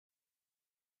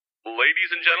Ladies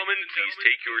and gentlemen, please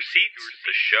take your seats.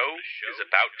 The show is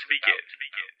about to begin.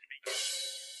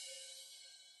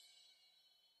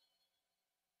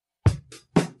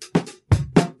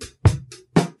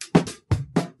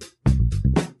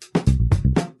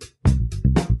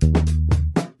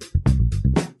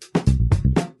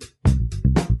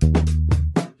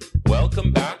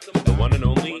 Welcome back to the one and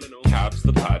only Cavs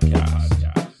the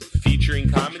Podcast, featuring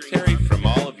commentary from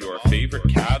all of your favorite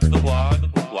Cavs the Blog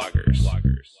bloggers.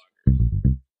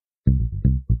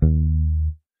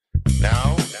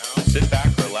 Now, sit back,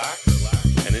 relax,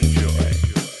 and enjoy.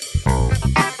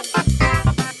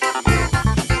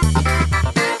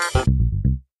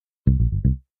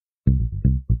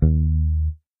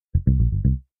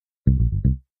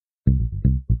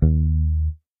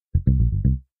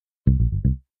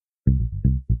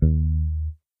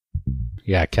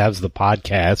 Yeah, Cavs the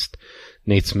Podcast.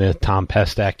 Nate Smith, Tom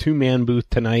Pestak, two-man booth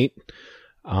tonight.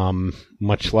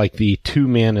 Much like the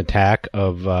two-man attack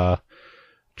of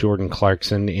Jordan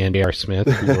Clarkson and A.R. Smith,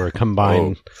 who were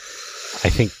combined, I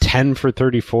think, 10 for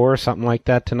 34, something like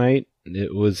that tonight.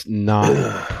 It was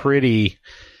not pretty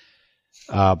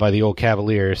by the old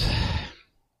Cavaliers.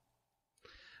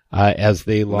 As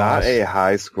they lost. Not a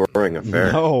high-scoring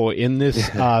affair. No, in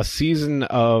this season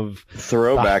of...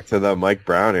 Throwback to the Mike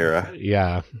Brown era.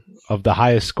 Yeah, of the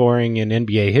highest scoring in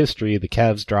NBA history, the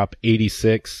Cavs drop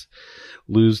 86,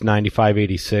 lose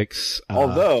 95-86.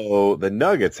 Although, the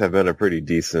Nuggets have been a pretty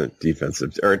decent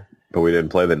defensive... But we didn't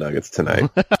play the Nuggets tonight.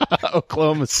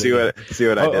 Oklahoma City. See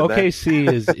what I did there?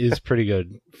 OKC is pretty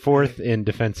good. Fourth in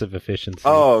defensive efficiency.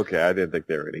 Oh, okay. I didn't think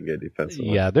they were any good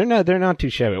defensively. Yeah, they're not too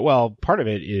shabby. Well, part of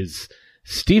it is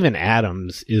Steven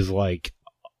Adams is like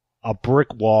a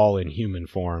brick wall in human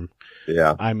form.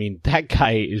 Yeah. I mean, that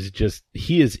guy is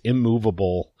he is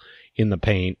immovable in the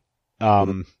paint.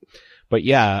 But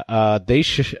yeah,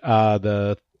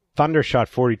 the Thunder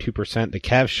shot 42%. The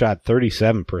Cavs shot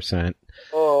 37%.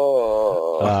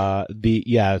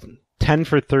 10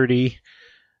 for 30.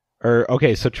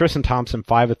 So Tristan Thompson,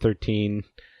 5 of 13.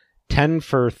 10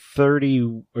 for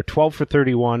 30, or 12 for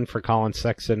 31 for Colin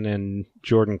Sexton and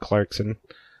Jordan Clarkson.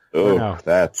 Oh,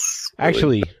 that's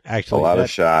really, actually a lot of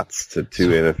shots to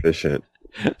two inefficient.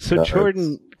 So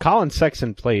Colin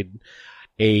Sexton played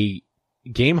a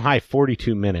game high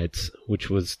 42 minutes, which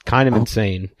was kind of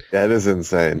insane. That is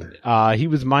insane. He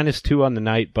was -2 on the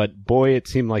night, but boy, it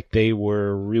seemed like they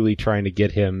were really trying to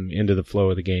get him into the flow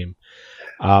of the game.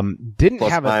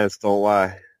 Minus don't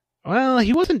lie. Well,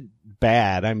 he wasn't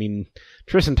bad. I mean,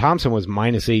 Tristan Thompson was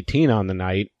 -18 on the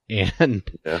night and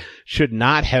should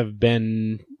not have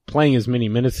been playing as many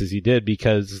minutes as he did,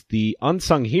 because the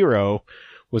unsung hero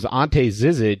was Ante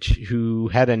Zizic, who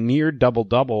had a near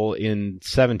double-double in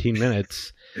 17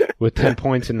 minutes with 10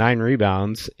 points and 9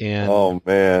 rebounds. And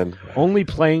only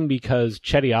playing because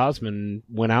Chetty Osman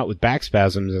went out with back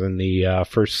spasms in the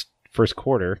first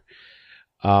quarter.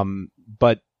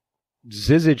 But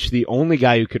Zizic, the only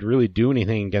guy who could really do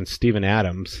anything against Steven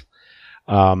Adams.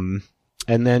 And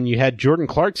then you had Jordan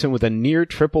Clarkson with a near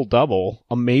triple-double,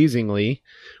 amazingly,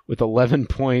 with 11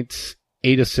 points,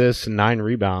 8 assists and 9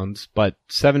 rebounds, but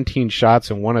 17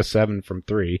 shots and 1 of 7 from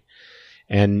 3.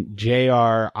 And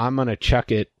JR, I'm gonna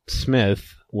chuck it,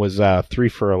 Smith was 3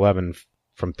 for 11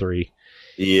 from 3.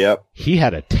 Yep. He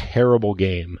had a terrible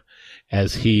game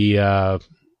as he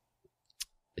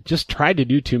just tried to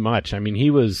do too much. I mean, he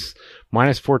was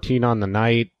 -14 on the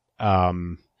night.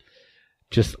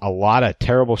 Just a lot of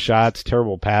terrible shots,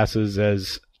 terrible passes.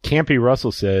 As Campy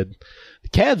Russell said, the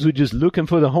Cavs were just looking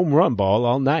for the home run ball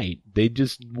all night. They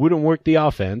just wouldn't work the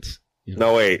offense. You know?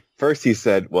 No, wait. First he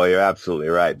said, well, you're absolutely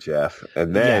right, Jeff.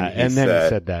 And then he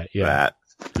said that. Yeah.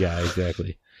 Yeah,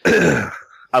 exactly.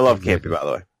 I love Campy, by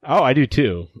the way. Oh, I do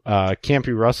too.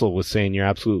 Campy Russell was saying you're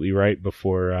absolutely right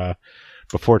before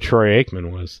Troy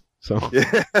Aikman was. So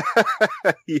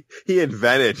he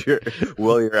invented you're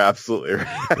absolutely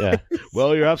right. Yeah.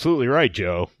 Well, you're absolutely right,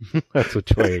 Joe. That's what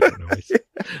Troy Aikman always.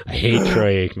 I hate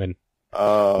Troy Aikman.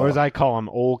 Or as I call him,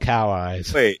 Old Cow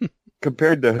Eyes. Wait,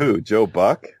 compared to who? Joe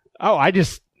Buck? Oh, I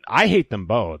hate them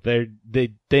both. They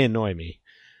annoy me.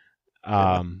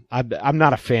 I'm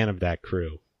not a fan of that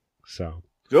crew. So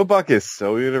Joe Buck is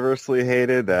so universally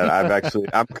hated that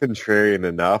I'm contrarian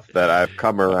enough that I've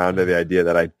come around to the idea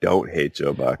that I don't hate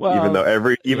Joe Buck, even though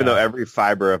every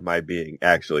fiber of my being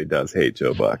actually does hate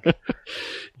Joe Buck.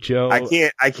 Joe,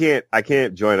 I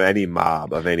can't join any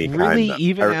mob of any kind. Really,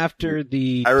 even after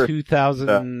the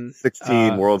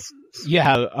 2016 World.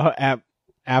 Yeah,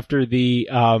 after the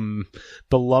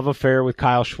love affair with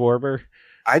Kyle Schwarber.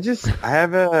 I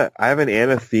have an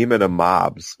anathema to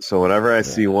mobs. So whenever I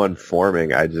see one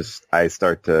forming, I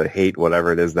start to hate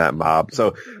whatever it is that mob.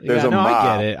 So there's a mob.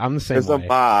 I get it. I'm the same way. There's a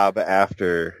mob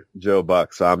after Joe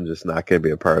Buck, so I'm just not going to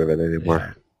be a part of it anymore.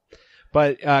 Yeah.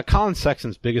 But Colin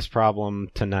Sexton's biggest problem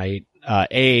tonight,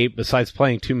 besides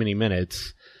playing too many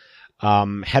minutes,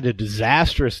 had a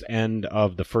disastrous end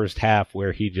of the first half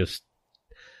where he just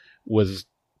was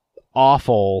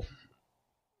awful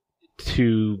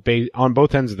on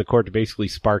both ends of the court to basically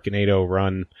spark an 8-0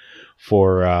 run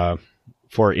for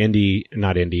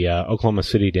Oklahoma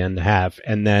City to end the half.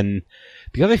 And then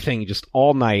the other thing, just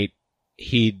all night,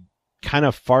 he'd kind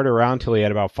of fart around till he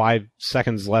had about 5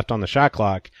 seconds left on the shot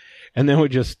clock, and then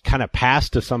would just kind of pass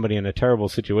to somebody in a terrible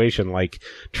situation, like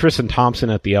Tristan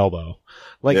Thompson at the elbow.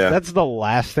 That's the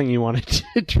last thing you want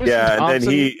to do. And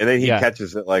then he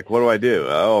catches it like, what do I do?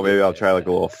 Oh, maybe I'll try like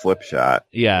a little flip shot.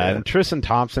 Yeah, and Tristan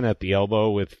Thompson at the elbow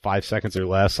with 5 seconds or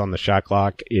less on the shot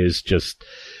clock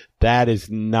that is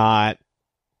not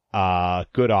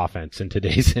good offense in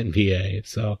today's NBA.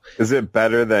 So is it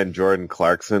better than Jordan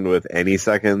Clarkson with any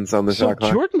seconds on the shot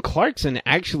clock? Jordan Clarkson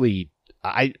actually,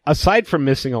 aside from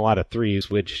missing a lot of threes,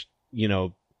 which,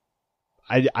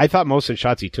 I thought most of the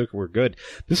shots he took were good.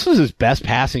 This was his best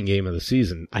passing game of the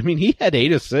season. I mean, he had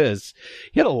 8 assists.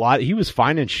 He had a lot. He was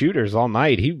finding shooters all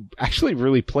night. He actually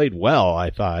really played well, I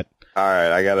thought. All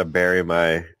right, I got to bury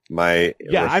my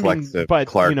reflexive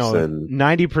Clarkson.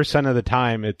 90% of the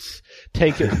time it's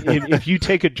if you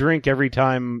take a drink every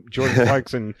time Jordan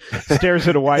Clarkson stares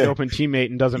at a wide open teammate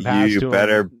and doesn't pass to him. You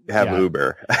better have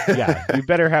Uber. Yeah, you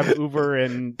better have Uber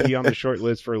and be on the short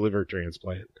list for a liver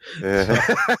transplant.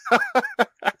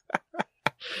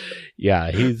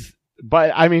 Yeah,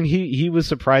 he was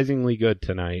surprisingly good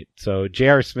tonight. So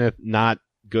J.R. Smith, not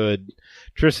good.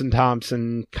 Tristan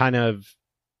Thompson,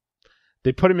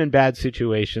 they put him in bad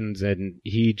situations, and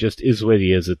he just is what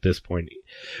he is at this point.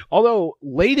 Although,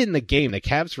 late in the game, the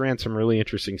Cavs ran some really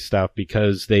interesting stuff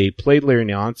because they played Larry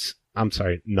Nance. I'm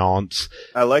sorry, Nance.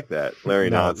 I like that, Larry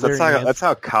Nance. That's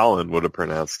how Colin would have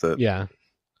pronounced it. Yeah.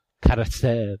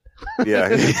 Karasev. Yeah.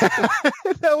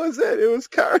 That was it. It was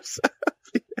Karasev.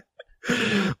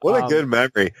 What a good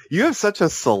memory. You have such a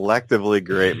selectively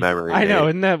great memory. I know,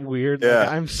 isn't that weird? Yeah.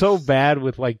 I'm so bad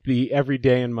with the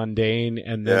everyday and mundane,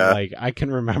 and then I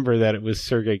can remember that it was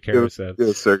Sergei Karasev. It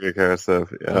was Sergei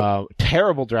Karasev, yeah.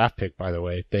 Terrible draft pick, by the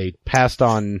way. They passed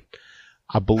on,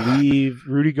 I believe,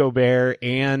 Rudy Gobert,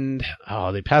 and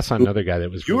they passed on another guy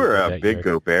that was. You were a big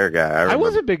Gobert guy. I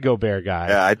was a big Gobert guy.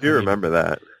 Yeah, I do remember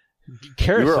that.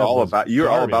 Karasev you were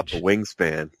all about the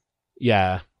wingspan.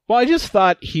 Yeah. Well, I just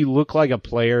thought he looked like a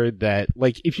player that,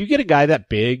 if you get a guy that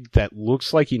big that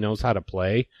looks like he knows how to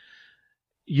play,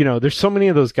 there's so many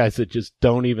of those guys that just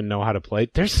don't even know how to play.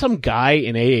 There's some guy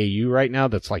in AAU right now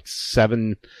that's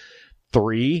 7'3",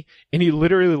 and he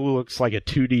literally looks like a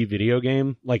 2D video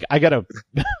game. I gotta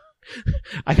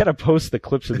post the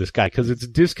clips of this guy because it's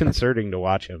disconcerting to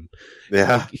watch him.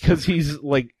 Yeah. Because he's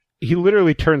he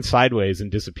literally turns sideways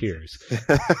and disappears.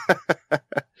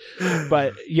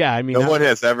 But yeah, I mean, no one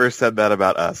has ever said that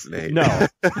about us, Nate. No,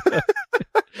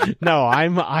 no, I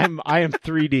am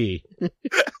 3D,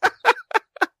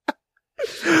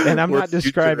 and I'm not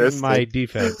describing my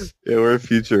defense. Yeah, we're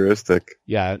futuristic.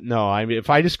 Yeah, no, if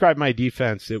I describe my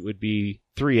defense, it would be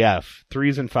 3F,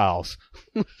 threes and fouls.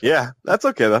 Yeah, that's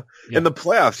okay though. Yeah. In the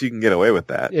playoffs, you can get away with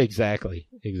that. Exactly.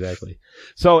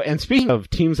 So, and speaking of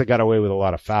teams that got away with a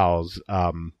lot of fouls,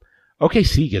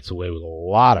 OKC gets away with a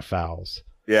lot of fouls.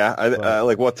 Yeah,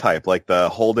 like what type? Like the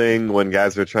holding when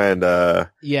guys are trying to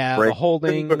the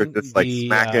holding, or just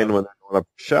smacking when they're going up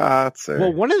shots. Or...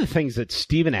 Well, one of the things that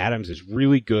Steven Adams is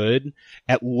really good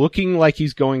at looking like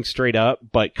he's going straight up,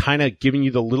 but kind of giving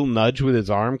you the little nudge with his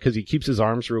arm because he keeps his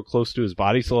arms real close to his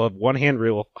body. So he'll have one hand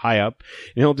real high up,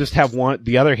 and he'll just have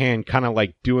the other hand kind of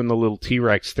doing the little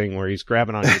T-Rex thing where he's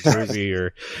grabbing on your jersey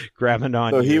or grabbing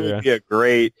on. So he would be a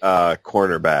great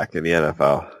cornerback in the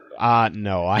NFL.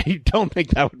 No, I don't think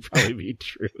that would probably be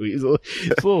true. He's a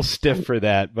little stiff for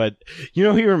that, but he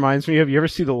reminds me of, you ever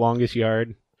see The Longest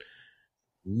Yard?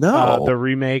 No. The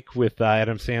remake with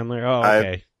Adam Sandler? Oh,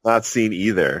 okay. I've not seen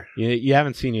either. You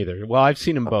haven't seen either. Well, I've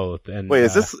seen them both. And wait,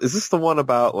 is this the one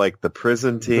about the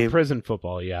prison team? The prison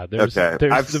football, yeah. There's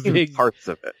I've seen parts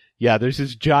of it. Yeah, there's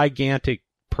this gigantic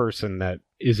person that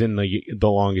is in the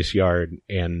Longest Yard,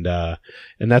 and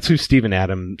that's who Steven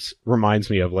Adams reminds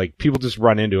me of. People just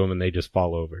run into him and they just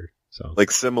fall over. So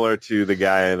similar to the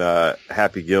guy in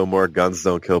Happy Gilmore, guns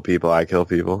don't kill people, I kill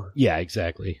people. Yeah,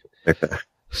 exactly.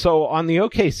 So on the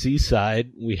OKC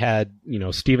side, we had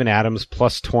Steven Adams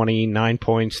plus 20, 9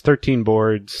 points, 13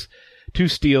 boards, 2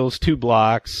 steals, 2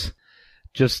 blocks.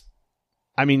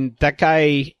 that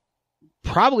guy,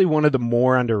 probably one of the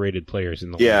more underrated players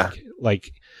in the league.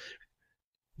 Like,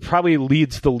 probably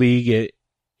leads the league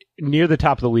near the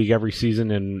top of the league every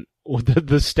season. And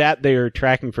the stat they are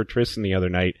tracking for Tristan the other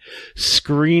night,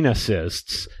 screen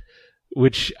assists,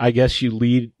 which I guess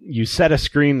you set a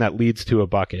screen that leads to a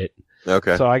bucket.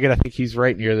 Okay. So I gotta think he's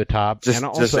right near the top.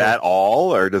 Just at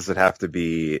all, or does it have to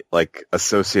be like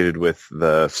associated with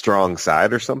the strong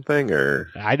side or something? Or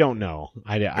I don't know.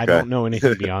 I don't know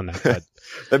anything beyond that. But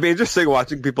that'd be interesting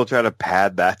watching people try to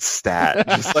pad that stat,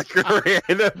 just like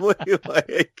randomly,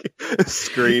 like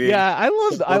screening. Yeah,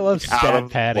 I love stat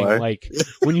padding. Like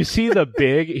when you see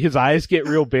his eyes get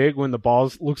real big when the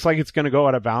ball looks like it's going to go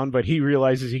out of bounds, but he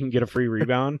realizes he can get a free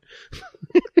rebound.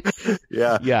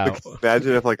 Yeah. Like,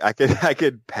 imagine if like I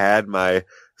could pad my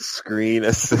screen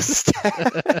assist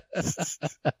stats.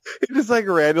 He's just like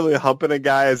randomly humping a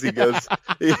guy as he goes.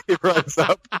 He runs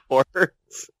up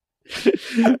courts.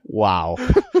 Wow.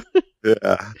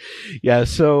 Yeah. Yeah.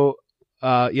 So,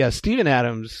 Steven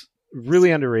Adams,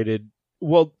 really underrated.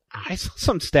 Well, I saw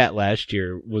some stat last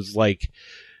year was like,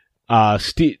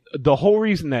 the whole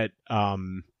reason that,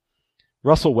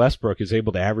 Russell Westbrook is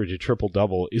able to average a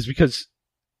triple-double is because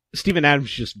Steven Adams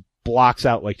just blocks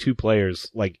out like two players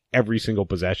like every single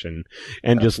possession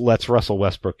and just lets Russell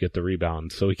Westbrook get the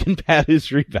rebound so he can pad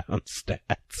his rebound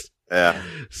stats. Yeah.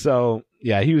 So,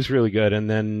 yeah, he was really good. And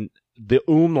then the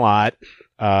umlaut,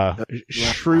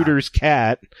 Schroeder's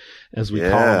cat, as we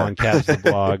call him on Cavs the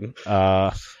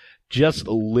Blog, just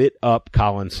lit up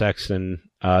Colin Sexton,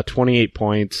 28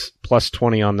 points, plus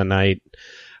 20 on the night.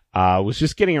 Was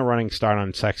just getting a running start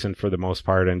on Sexton for the most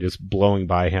part and just blowing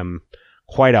by him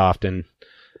quite often,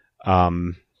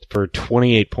 for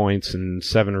 28 points and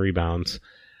 7 rebounds,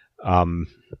 on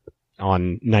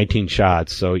 19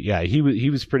 shots. So yeah, he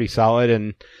was pretty solid,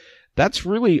 and that's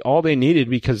really all they needed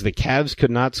because the Cavs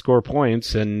could not score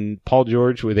points, and Paul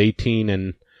George with 18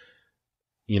 and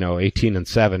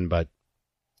 7, but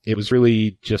it was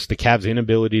really just the Cavs'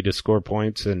 inability to score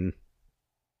points and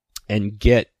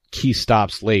get key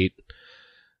stops late,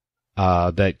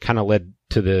 that kind of led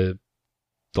to the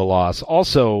loss.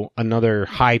 Also, another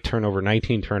high turnover,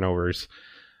 19 turnovers.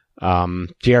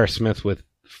 J.R. Smith with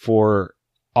 4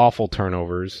 awful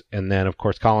turnovers, and then of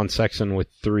course Colin Sexton with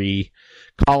 3.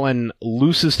 Colin,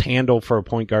 loosest handle for a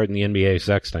point guard in the NBA,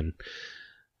 Sexton.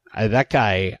 That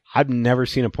guy, I've never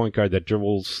seen a point guard that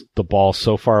dribbles the ball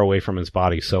so far away from his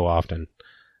body so often.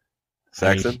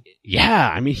 Sexton?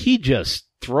 He just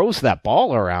throws that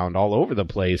ball around all over the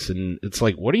place, and it's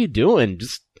like, what are you doing?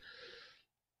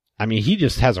 He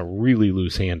just has a really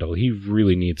loose handle. He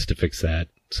really needs to fix that.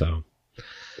 So,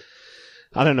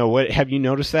 I don't know. What have you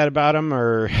noticed that about him,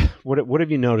 or what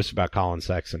have you noticed about Colin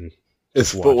Sexton?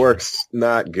 His footwork's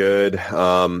not good.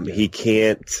 He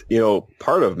can't,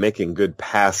 part of making good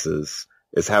passes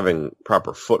is having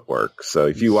proper footwork. So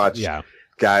if you watch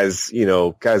guys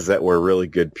that were really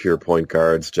good pure point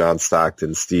guards, John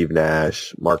Stockton, Steve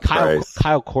Nash, Mark Price.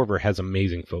 Kyle Korver has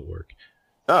amazing footwork.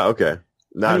 Oh, okay.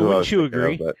 Wouldn't you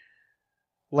agree? But...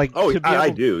 I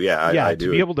do. Yeah, I do.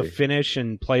 To be able to finish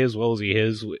and play as well as he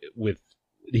is with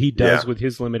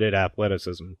his limited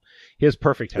athleticism. He has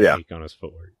perfect technique on his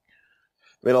footwork.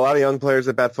 A lot of young players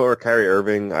at bad footwork. Kyrie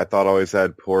Irving, I thought, always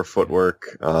had poor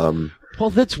footwork. Well,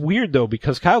 that's weird though,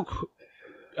 because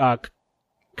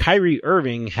Kyrie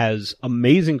Irving has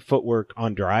amazing footwork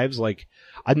on drives. Like,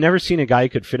 I've never seen a guy who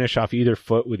could finish off either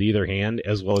foot with either hand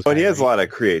as well as. But he has a lot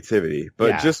of creativity.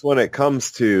 But just when it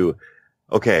comes to,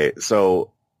 okay,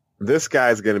 so this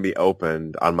guy's going to be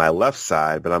opened on my left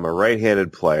side, but I'm a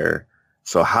right-handed player.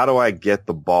 So how do I get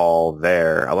the ball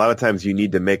there? A lot of times you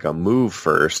need to make a move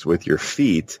first with your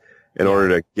feet in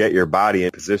order to get your body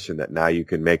in position that now you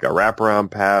can make a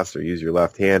wraparound pass or use your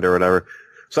left hand or whatever.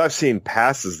 So I've seen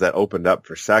passes that opened up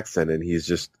for Sexton, and he's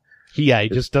just... he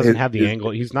just doesn't have the angle.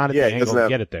 He's not at the angle to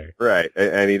get it there. Right,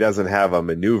 and he doesn't have a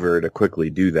maneuver to quickly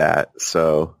do that.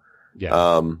 So,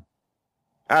 I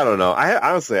don't know. I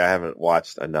haven't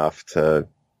watched enough to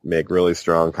make really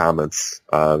strong comments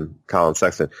on Colin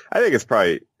Sexton. I think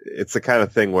it's the kind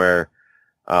of thing where,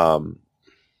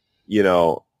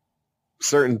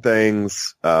 certain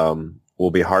things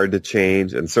will be hard to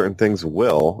change, and certain things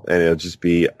will, and it'll just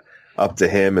be up to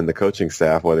him and the coaching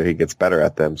staff whether he gets better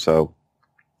at them. So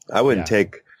I wouldn't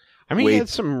take... he had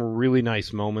some really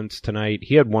nice moments tonight.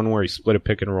 He had one where he split a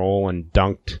pick and roll and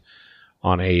dunked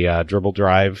on a dribble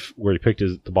drive where he picked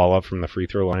the ball up from the free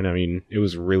throw line. It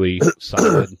was really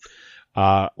solid.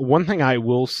 One thing I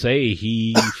will say,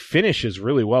 he finishes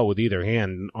really well with either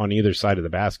hand on either side of the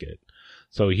basket.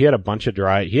 So he had a bunch of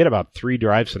he had about 3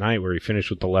 drives tonight where he finished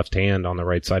with the left hand on the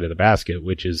right side of the basket,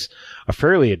 which is a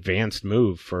fairly advanced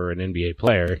move for an NBA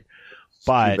player.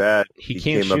 But too bad he can't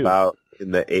came shoot. About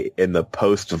in the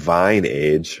post Vine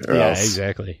age, or else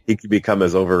exactly. he could become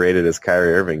as overrated as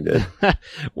Kyrie Irving did.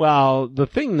 Well, the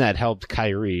thing that helped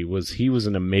Kyrie was he was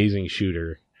an amazing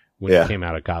shooter when he came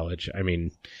out of college. I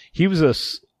mean, he was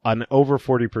an over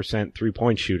 40%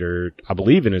 3-point shooter, I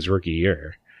believe, in his rookie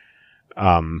year,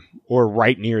 or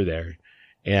right near there.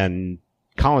 And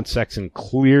Colin Sexton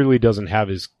clearly doesn't have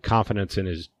his confidence in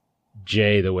his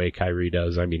J the way Kyrie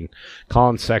does. I mean,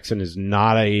 Colin Sexton is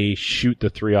not a shoot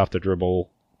the 3 off the dribble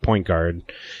point guard.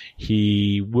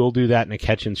 He will do that in a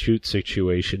catch and shoot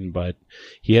situation, but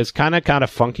he has kind of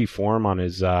funky form on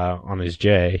his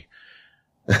J.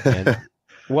 And,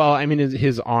 well, I mean,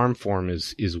 his arm form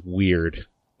is weird.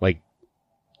 Like,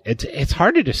 it's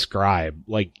hard to describe.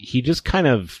 Like, he just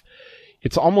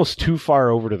it's almost too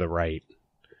far over to the right.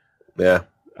 Yeah.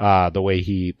 The way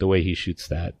he shoots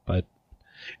that, but,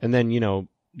 and then,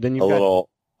 then you've a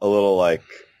little like,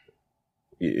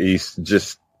 he's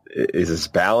just, is his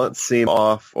balance seem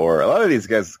off? Or a lot of these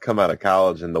guys come out of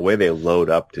college and the way they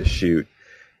load up to shoot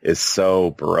is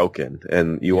so broken.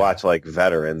 And you watch like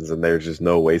veterans and there's just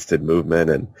no wasted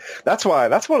movement. And that's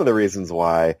one of the reasons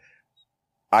why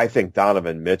I think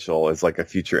Donovan Mitchell is like a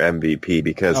future MVP,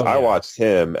 because I watched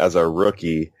him as a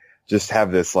rookie just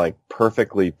have this like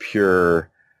perfectly pure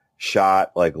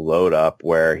shot, like load up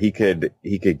where he could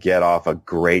get off a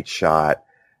great shot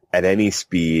at any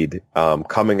speed,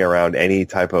 coming around any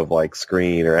type of like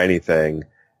screen or anything.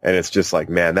 And it's just like,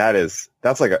 man, that's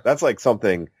like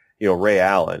something, Ray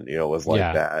Allen, was like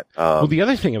that. Well, the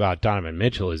other thing about Donovan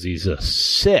Mitchell is he's a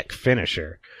sick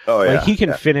finisher. Oh yeah. Like he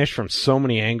can finish from so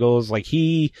many angles. Like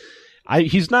he's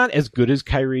not as good as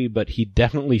Kyrie, but he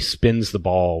definitely spins the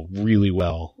ball really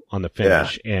well on the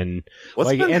finish. Yeah. And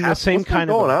what's going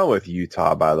on with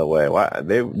Utah, by the way? Why,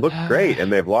 they look great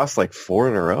and they've lost like 4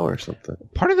 in a row or something.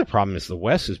 Part of the problem is the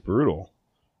West is brutal.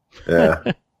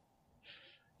 Yeah.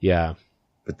 Yeah.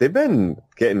 But they've been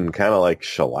getting kind of like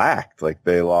shellacked. Like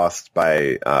they lost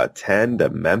by 10 to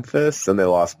Memphis, and they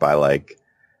lost by like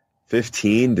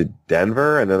 15 to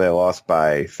Denver, and then they lost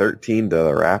by 13 to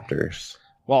the Raptors.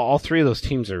 Well, all 3 of those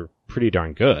teams are pretty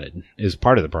darn good, is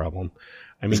part of the problem.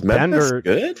 I mean, is Memphis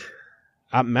good?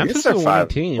 Memphis is a winning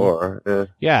team.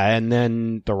 Yeah, and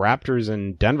then the Raptors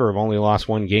and Denver have only lost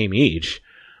 1 game each.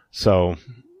 So,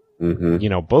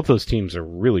 both those teams are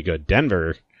really good.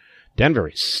 Denver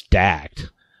is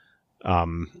stacked.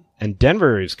 And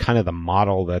Denver is kind of the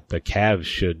model that the Cavs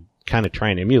should kind of try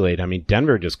and emulate. I mean,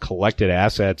 Denver just collected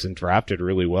assets and drafted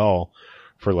really well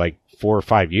for like 4 or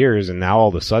 5 years, and now all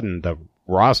of a sudden the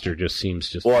roster just seems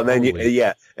just well. And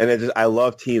then I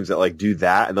love teams that like do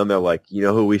that, and then they're like,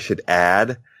 who we should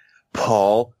add?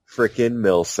 Paul freaking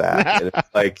Millsap. And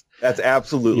it's like that's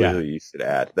absolutely who you should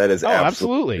add. That is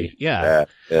absolutely yeah.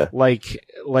 Like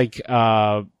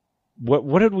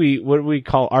what did we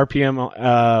call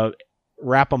RPM?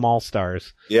 Wrap 'em All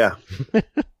Stars. Yeah.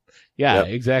 Yeah,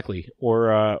 exactly.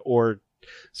 Or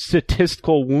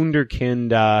statistical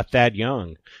wunderkind Thad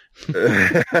Young.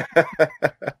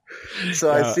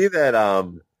 So I see that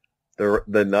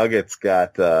the Nuggets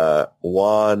got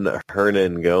Juan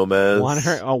Hernan Gomez.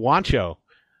 Juancho.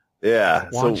 Yeah.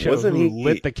 Juancho, so wasn't he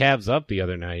lit the Cavs up the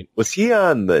other night? Was he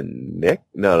on the Knicks?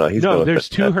 No. There's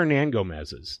 2 Hernan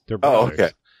Gomez's. They're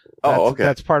brothers. Oh, okay.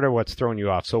 That's part of what's throwing you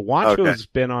off. So Juancho's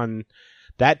been on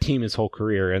that team his whole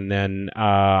career, and then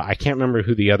I can't remember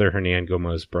who the other Hernan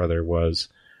Gomez brother was.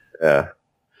 Yeah.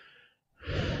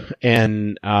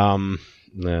 And now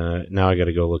I got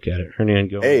to go look at it. Hernan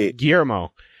Gomez. Hey,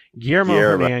 Guillermo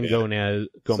Hernan Gomez.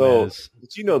 So,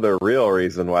 did you know the real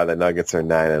reason why the Nuggets are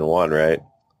 9-1, right?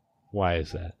 Why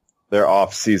is that? Their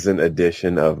off-season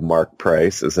addition of Mark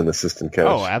Price as an assistant coach.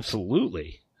 Oh,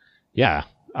 absolutely. Yeah.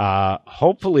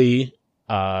 Hopefully,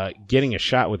 getting a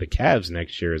shot with the Cavs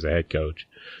next year as a head coach.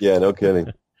 Yeah, no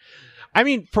kidding. I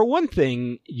mean, for one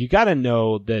thing, you got to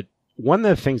know that one of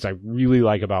the things I really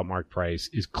like about Mark Price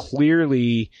is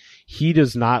clearly he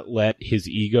does not let his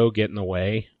ego get in the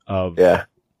way of,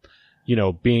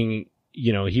 being,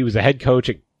 he was a head coach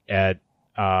at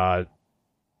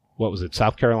what was it,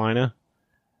 South Carolina?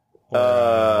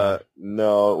 No,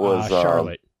 it was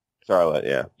Charlotte. Charlotte,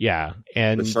 yeah. Yeah,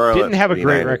 and didn't have a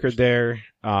great record there,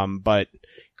 but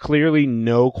clearly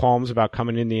no qualms about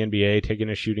coming in the NBA, taking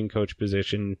a shooting coach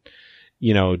position,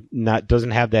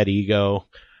 doesn't have that ego.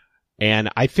 And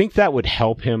I think that would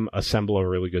help him assemble a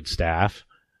really good staff.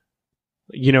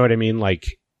 You know what I mean?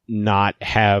 Like, not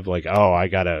have like, oh, I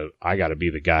gotta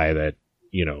be the guy that,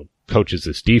 coaches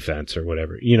this defense or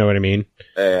whatever. You know what I mean?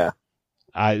 Yeah.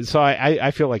 So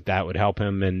I feel like that would help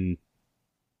him. And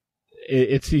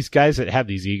it's these guys that have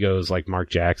these egos like Mark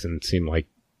Jackson seem like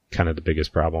kind of the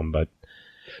biggest problem. But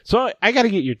so I got to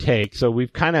get your take. So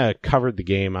we've kind of covered the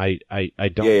game. I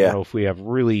don't know if we have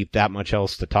really that much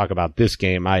else to talk about this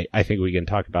game. I think we can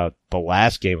talk about the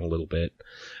last game a little bit.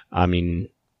 I mean,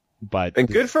 but. And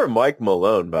good for Mike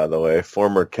Malone, by the way,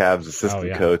 former Cavs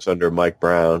assistant coach under Mike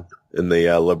Brown in the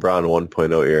LeBron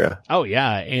 1.0 era. Oh,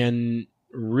 yeah. And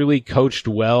really coached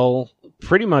well.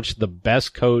 Pretty much the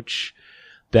best coach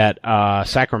that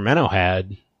Sacramento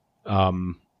had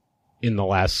in the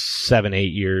last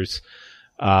 7-8 years.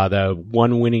 The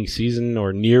one winning season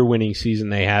or near winning season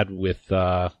they had with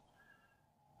DeMarcus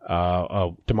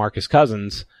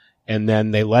Cousins, and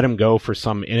then they let him go for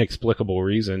some inexplicable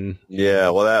reason. Yeah,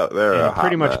 well, they're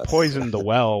pretty much poisoned the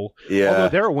well. Yeah, although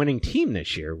they're a winning team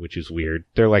this year, which is weird.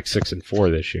 They're like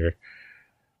 6-4 this year.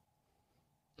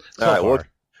 All right, well,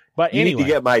 but you anyway, need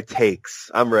to get my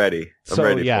takes. I'm ready. I'm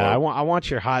ready. Yeah, I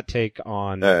want your hot take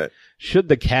on should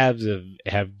the Cavs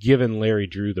have given Larry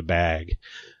Drew the bag?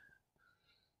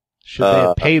 Should they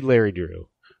have paid Larry Drew?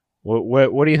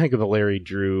 What do you think of the Larry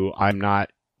Drew? I'm not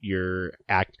your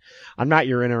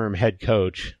interim head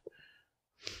coach.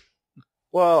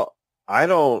 Well, I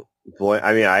don't blame.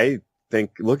 I mean, I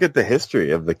think look at the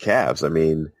history of the Cavs. I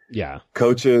mean, yeah,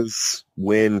 coaches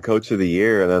win Coach of the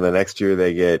Year, and then the next year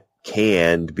they get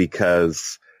canned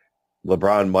because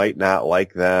LeBron might not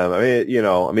like them. I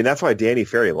mean, that's why Danny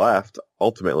Ferry left.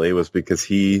 Ultimately, was because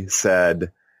he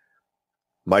said,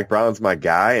 Mike Brown's my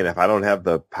guy, and if I don't have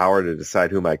the power to decide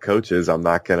who my coach is, I'm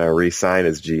not going to re-sign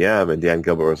as GM. And Dan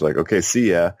Gilbert was like, okay, see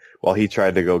ya. While he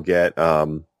tried to go get,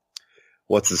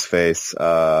 what's his face,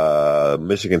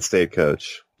 Michigan State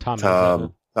coach.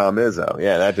 Tom Izzo.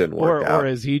 Yeah, that didn't work out. Or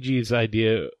as EG's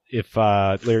idea, if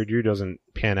Larry Drew doesn't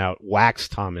pan out, wax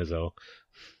Tom Izzo.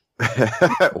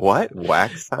 What?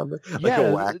 Wax Tom Izzo? Like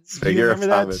a wax figure of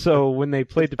Tom Izzo? So when they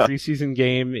played the preseason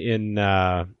game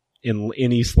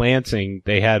in East Lansing,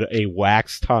 they had a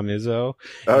wax Tom Izzo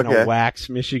and a wax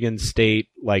Michigan State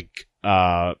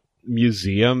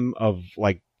museum of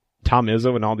Tom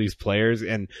Izzo and all these players,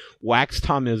 and wax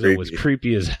Tom Izzo was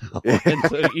creepy as hell. And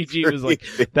so EG was like,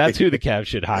 that's who the Cavs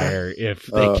should hire if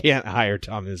they can't hire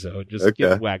Tom Izzo. Just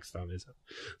get wax Tom Izzo.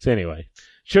 So anyway,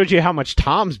 showed you how much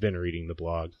Tom's been reading the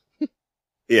blog.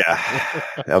 Yeah.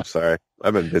 I'm sorry.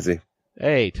 I've been busy.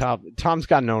 Hey, Tom's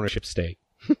got an ownership stake.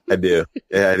 I do.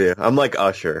 Yeah, I do. I'm like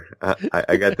Usher.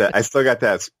 I got that. I still got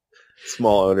that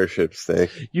small ownership stake.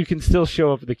 You can still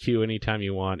show up at the queue anytime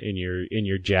you want in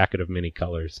your jacket of many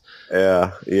colors.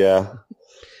 Yeah.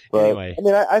 But, anyway, I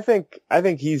mean, I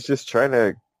think he's just trying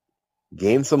to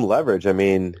gain some leverage. I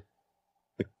mean,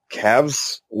 the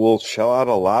Cavs will shell out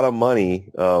a lot of money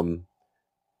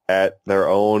at their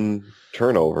own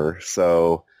turnover,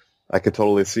 so I could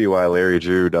totally see why Larry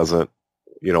Drew doesn't,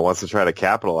 wants to try to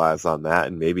capitalize on that,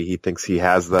 and maybe he thinks he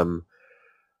has them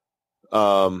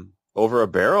over a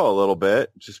barrel a little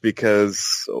bit just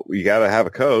because you got to have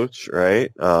a coach,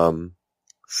 right?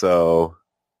 So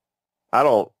I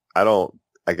don't,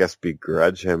 I guess,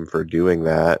 begrudge him for doing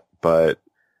that, but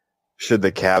should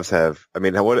the Cavs have, I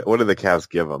mean, what did the Cavs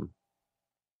give him?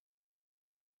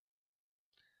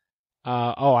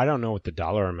 I don't know what the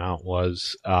dollar amount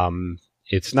was.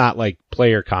 It's not like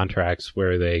player contracts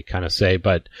where they kind of say,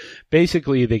 but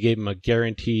basically they gave him a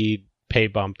guaranteed pay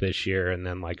bump this year and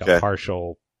then a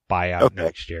partial buyout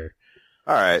next year.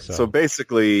 All right. So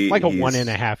basically like a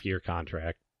 1.5 year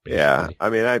contract. Basically. Yeah. I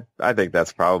mean, I think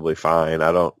that's probably fine.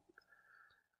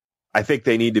 I think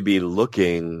they need to be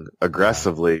looking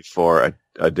aggressively for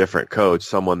a different coach,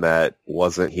 someone that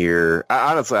wasn't here.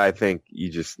 Honestly, I think you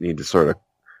just need to sort of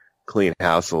clean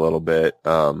house a little bit.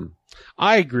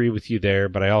 I agree with you there,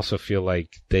 but I also feel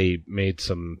like they made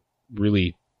some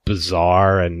really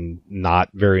bizarre and not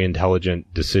very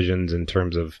intelligent decisions in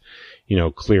terms of,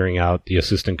 clearing out the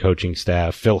assistant coaching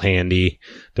staff. Phil Handy,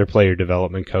 their player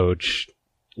development coach,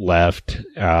 left.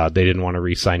 They didn't want to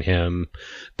re-sign him.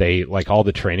 They, all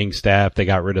the training staff, they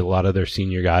got rid of a lot of their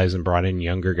senior guys and brought in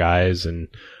younger guys. And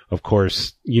of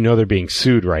course, they're being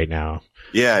sued right now.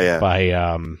 Yeah.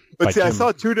 But I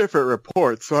saw two different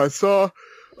reports. So I saw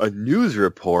a news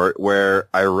report where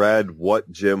I read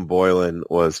what Jim Boylan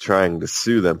was trying to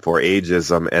sue them for,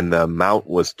 ageism, and the amount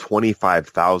was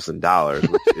 $25,000,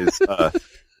 which is a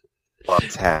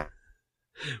club.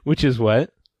 Which is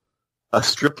what? A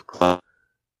strip club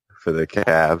for the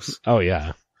Cavs. Oh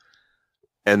yeah.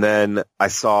 And then I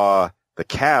saw the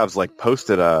Cavs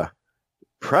posted a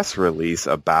press release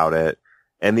about it,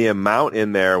 and the amount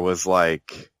in there was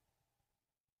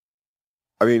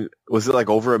I mean, was it like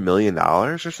over $1 million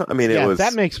or something? I mean, it was.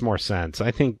 That makes more sense.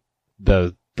 I think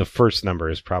the first number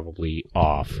is probably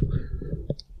off.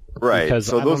 Right. Because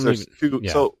so those are two.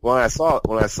 Yeah. So when I saw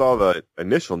the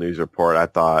initial news report, I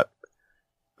thought,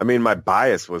 I mean, my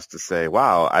bias was to say,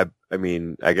 wow, I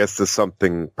mean, I guess there's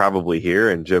something probably here,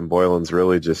 and Jim Boylan's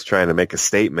really just trying to make a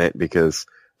statement because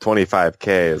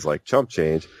 $25K is like chump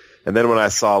change. And then when I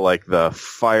saw like the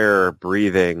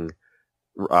fire-breathing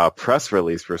press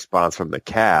release response from the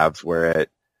Cavs, where it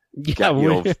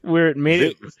made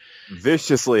it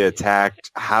viciously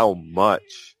attacked how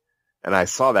much. And I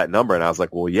saw that number, and I was like,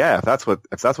 "Well, yeah, if that's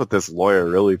what this lawyer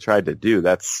really tried to do,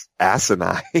 that's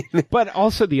asinine." But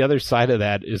also, the other side of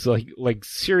that is like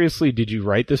seriously, did you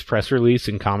write this press release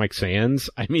in Comic Sans?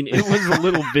 I mean, it was a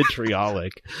little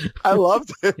vitriolic. I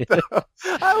loved it. Though.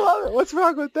 I love it. What's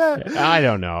wrong with that? I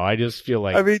don't know. I just feel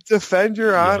like, I mean, defend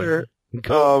your honor.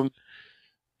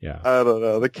 Yeah. I don't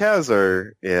know. The Cavs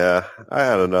are,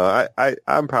 I don't know.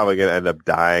 I'm probably gonna end up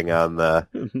dying on the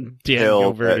Dan hill.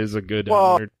 Gilbert is a good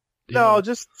owner. No,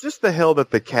 just the hill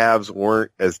that the Cavs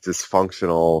weren't as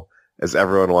dysfunctional as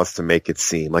everyone wants to make it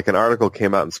seem. Like an article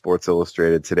came out in Sports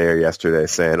Illustrated today or yesterday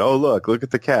saying, "Oh, look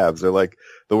at the Cavs. They're like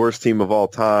the worst team of all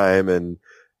time." And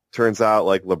turns out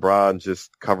like LeBron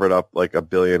just covered up like a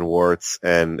billion warts.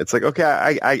 And it's like, okay,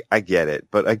 I get it.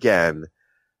 But again,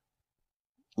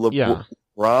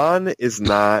 LeBron is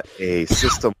not a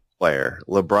system player.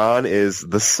 LeBron is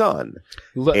the sun.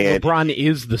 LeBron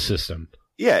is the system.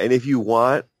 Yeah. And if you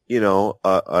want,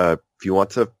 if you want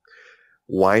to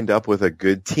wind up with a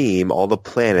good team, all the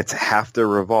planets have to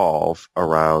revolve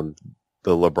around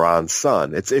the LeBron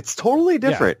sun. It's totally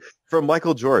different from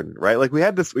Michael Jordan, right? Like we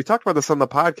talked about this on the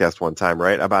podcast one time,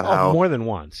 right? About how more than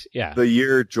once. Yeah. The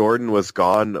year Jordan was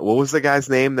gone, what was the guy's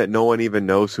name that no one even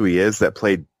knows who he is that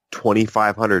played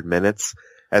 2,500 minutes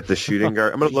at the shooting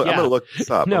guard? I'm gonna look this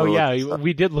up.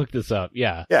 We did look this up.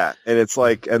 Yeah. Yeah, and it's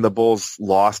like, and the Bulls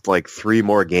lost like 3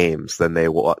 more games than they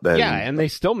and they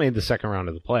still made the second round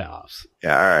of the playoffs.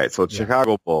 Yeah, all right. So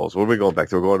Chicago Bulls. What are we going back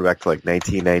to? We're going back to like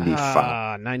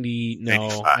 1995.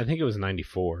 95. I think it was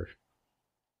 94.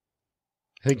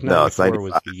 I think 94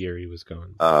 was the year he was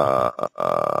gone.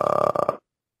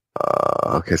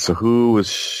 Okay, so who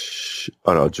was?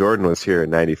 Jordan was here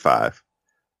in 95.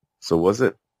 So was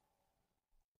it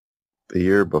the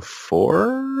year before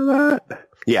that?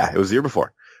 Yeah, it was the year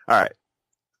before. All right.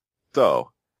 So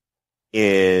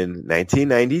in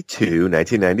 1992,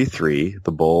 1993,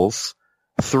 the Bulls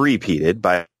three-peated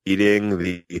by beating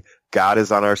the God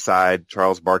is on our side,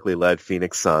 Charles Barkley-led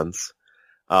Phoenix Suns.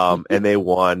 And they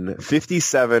won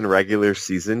 57 regular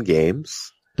season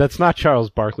games. That's not Charles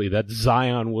Barkley. That's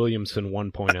Zion Williamson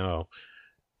 1.0.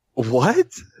 What?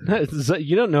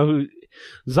 You don't know who...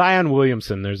 Zion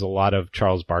Williamson, there's a lot of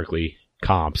Charles Barkley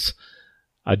comps.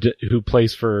 Who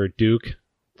plays for Duke.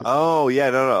 Oh, yeah,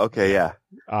 no, okay, yeah.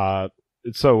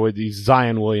 So he's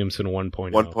Zion Williamson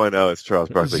 1.0. 1.0 is Charles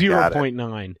Barkley.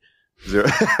 0.9.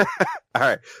 All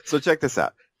right, so check this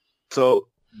out. So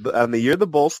on the year the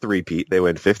Bulls three-peat, they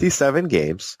win 57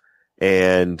 games,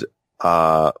 and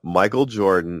Michael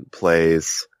Jordan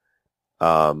plays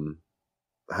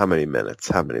how many minutes?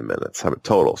 How many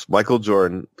totals? Michael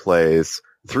Jordan plays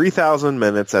 3,000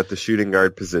 minutes at the shooting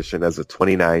guard position as a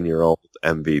 29-year-old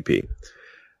MVP.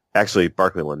 Actually,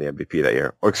 Barkley won the MVP that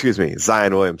year. Or excuse me,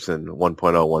 Zion Williamson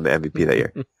 1.0 won the MVP that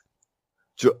year.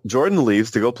 Jordan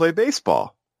leaves to go play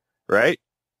baseball, right?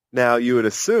 Now, you would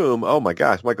assume, oh my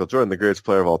gosh, Michael Jordan, the greatest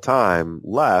player of all time,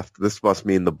 left. This must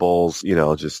mean the Bulls,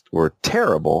 just were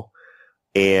terrible.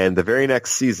 And the very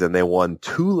next season, they won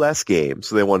 2 less games.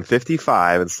 So they won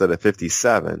 55 instead of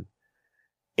 57.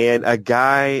 And a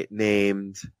guy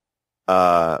named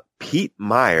Pete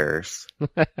Myers,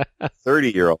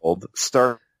 30-year-old,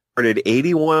 started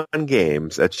 81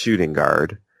 games at shooting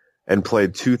guard and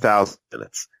played 2,000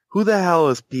 minutes. Who the hell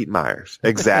is Pete Myers?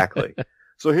 Exactly.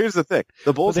 So here's the thing.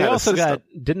 The Bulls had also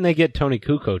didn't they get Tony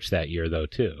Kukoc that year, though,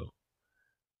 too?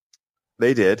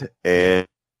 They did. And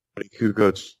Tony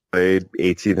Kukoc played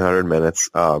 1,800 minutes.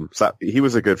 So he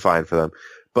was a good find for them.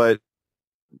 But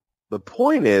the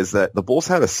point is that the Bulls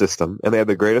had a system, and they had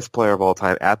the greatest player of all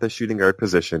time at the shooting guard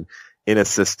position in a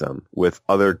system with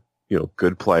other,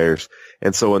 good players.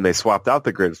 And so when they swapped out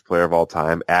the greatest player of all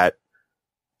time at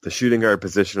the shooting guard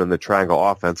position in the triangle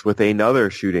offense with another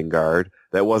shooting guard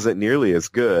that wasn't nearly as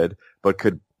good, but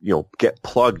could, get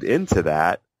plugged into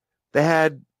that, they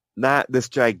had not this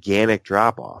gigantic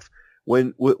drop off.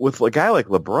 When with a guy like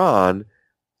LeBron,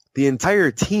 the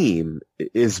entire team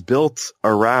is built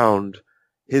around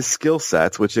his skill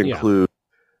sets, which include,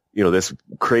 this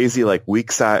crazy like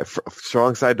weak side,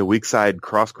 strong side to weak side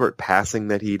cross court passing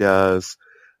that he does.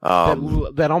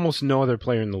 that almost no other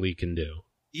player in the league can do.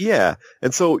 Yeah,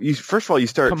 and so first of all, you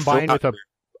start combined with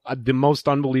the most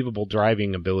unbelievable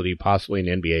driving ability possibly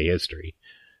in NBA history.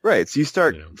 Right, so you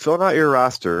start filling out your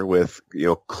roster with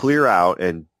clear out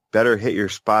and better hit your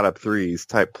spot up threes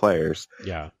type players.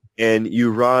 Yeah, and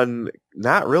you run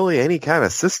not really any kind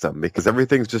of system because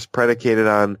everything's just predicated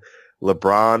on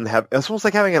LeBron. It's almost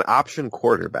like having an option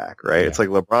quarterback, right? Yeah. It's like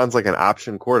LeBron's like an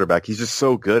option quarterback. He's just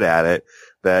so good at it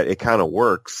that it kind of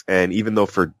works. And even though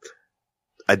for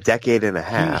a decade and a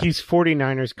half, he's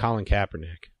 49ers Colin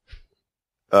Kaepernick.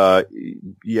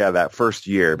 Yeah, that first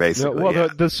year basically. Well,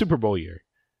 the Super Bowl year.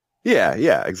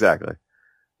 Yeah, exactly.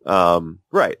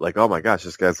 Right, like, oh my gosh,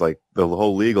 this guy's like, the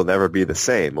whole league will never be the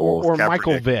same. Or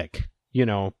Michael Vick,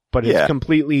 but it's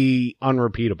completely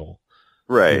unrepeatable.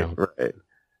 Right, right.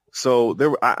 So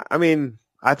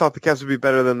I thought the Cavs would be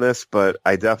better than this, but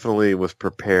I definitely was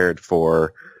prepared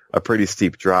for a pretty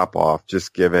steep drop off,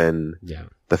 just given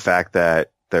the fact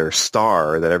that their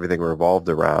star that everything revolved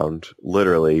around,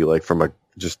 literally, like from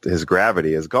just his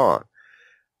gravity is gone.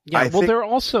 Yeah, there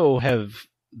also have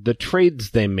the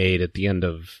trades they made at the end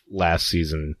of last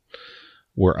season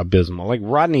were abysmal. Like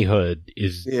Rodney Hood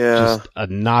is just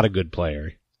not a good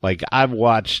player. Like I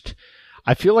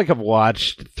feel like I've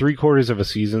watched 3/4 of a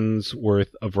season's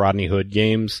worth of Rodney Hood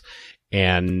games,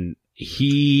 and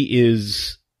he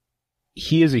is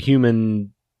a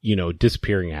human,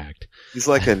 disappearing act. He's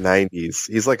like a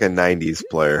 90s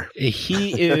player.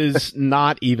 He is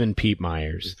not even Pete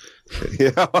Myers.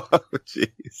 Yeah,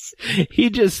 jeez. He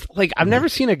just, I've never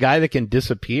seen a guy that can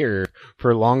disappear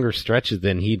for longer stretches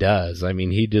than he does. I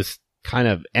mean, he just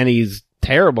and he's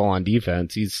terrible on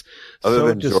defense. He's not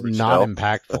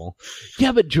impactful.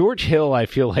 Yeah, but George Hill, I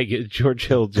feel like George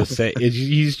Hill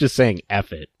he's just saying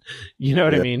F it. You know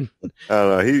what I mean? I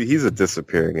don't know. He's a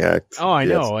disappearing act. Oh, I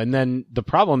know. And then the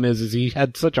problem is he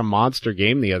had such a monster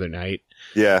game the other night.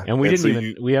 Yeah. And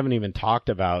we haven't even talked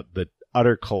about the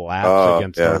utter collapse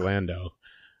against Orlando.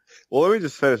 Well, let me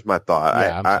just finish my thought.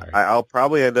 Yeah, I'll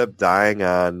probably end up dying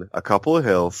on a couple of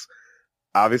hills.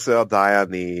 Obviously, I'll die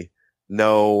on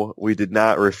no, we did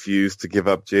not refuse to give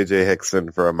up J.J.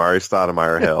 Hickson for Amari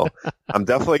Stoudemire hill. I'm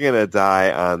definitely going to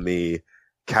die on the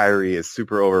Kyrie is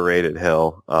super overrated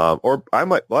hill. Or a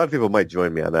lot of people might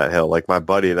join me on that hill. Like my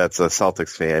buddy that's a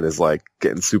Celtics fan is like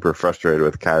getting super frustrated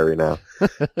with Kyrie now.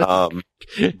 But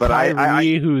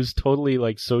Kyrie, who's totally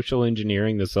like social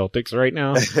engineering the Celtics right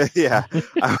now.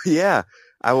 Yeah.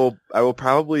 I will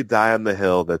probably die on the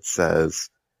hill that says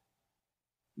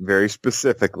very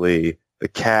specifically the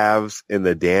Cavs in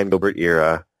the Dan Gilbert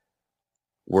era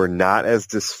were not as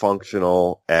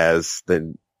dysfunctional as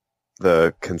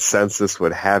the consensus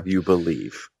would have you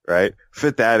believe, right?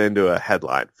 Fit that into a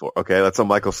headline that's a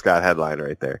Michael Scott headline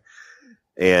right there.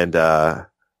 And,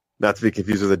 not to be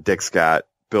confused with a Dick Scott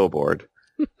billboard.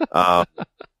 I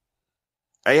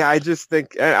just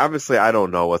think, obviously I don't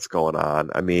know what's going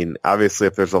on. I mean, obviously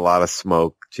if there's a lot of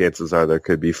smoke, chances are there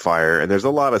could be fire, and there's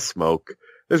a lot of smoke.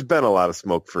 There's been a lot of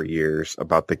smoke for years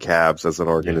about the Cavs as an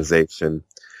organization.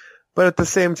 But at the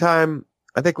same time,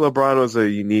 I think LeBron was a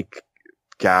unique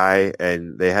guy,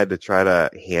 and they had to try to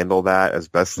handle that as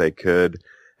best they could.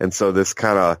 And so this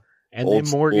kind of they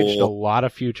mortgaged a lot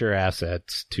of future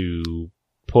assets to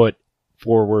put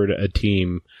forward a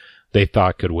team they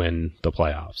thought could win the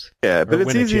playoffs. Yeah, but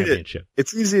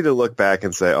it's easy to look back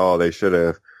and say, oh, they should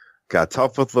have got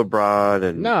tough with LeBron,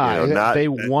 and they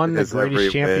won the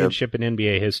greatest championship in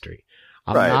NBA history.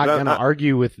 I'm not going to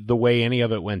argue with the way any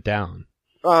of it went down.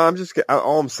 All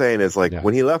I'm saying is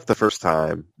when he left the first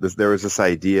time, there was this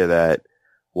idea that,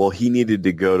 well, he needed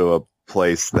to go to a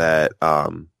place that,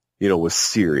 was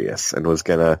serious and was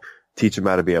going to teach him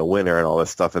how to be a winner and all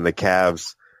this stuff. And the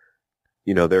Cavs,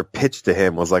 their pitch to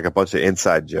him was like a bunch of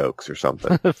inside jokes or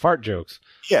something. Fart jokes.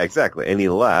 Yeah, exactly. And he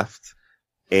left.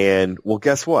 And, well,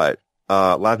 guess what?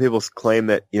 A lot of people claim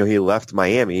that, he left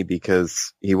Miami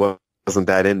because he wasn't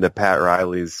that into Pat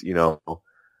Riley's,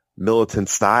 militant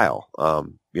style,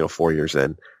 4 years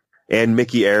in. And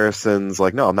Mickey Arison's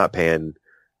like, no, I'm not paying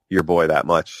your boy that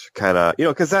much. Kind of,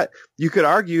 because that, you could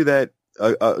argue that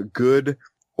a good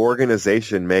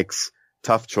organization makes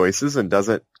tough choices and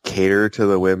doesn't cater to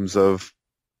the whims of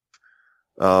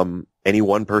any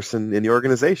one person in the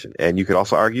organization. And you could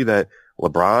also argue that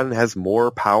LeBron has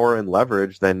more power and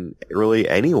leverage than really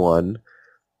anyone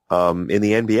in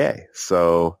the NBA.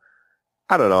 So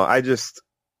I don't know.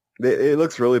 It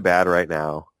looks really bad right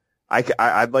now.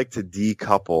 I'd like to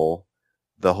decouple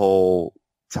the whole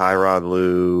Tyronn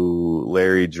Lue,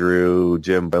 Larry Drew,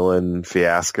 Jim Boylen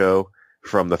fiasco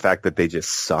from the fact that they just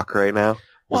suck right now.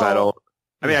 Because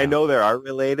I know they are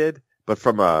related, but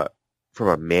from a from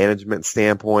a management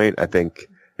standpoint, I think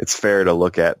it's fair to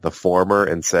look at the former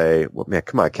and say, well, man,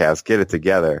 come on, Cavs, get it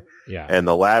together. Yeah. And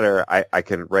the latter, I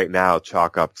can right now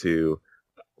chalk up to,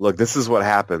 look, this is what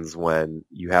happens when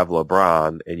you have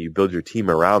LeBron and you build your team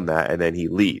around that, and then he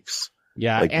leaves.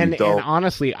 Yeah, like, and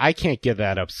honestly, I can't get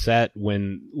that upset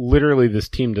when literally this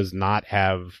team does not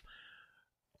have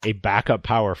a backup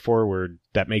power forward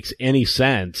that makes any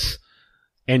sense,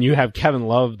 and you have Kevin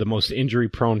Love, the most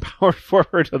injury-prone power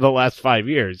forward of the last 5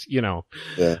 years, you know.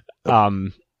 Yeah.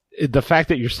 The fact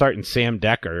that you're starting Sam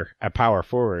Decker at power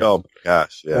forward. Oh, my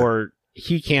gosh, yeah. Or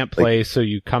he can't play, so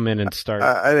you come in and start.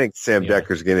 I think Sam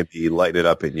Decker's going to be lighted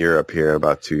up in Europe here in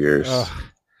about 2 years.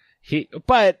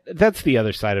 But that's the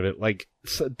other side of it. Like,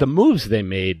 so the moves they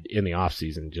made in the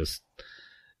offseason just,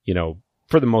 you know,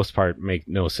 for the most part make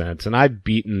no sense. And I've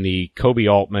beaten the Kobe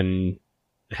Altman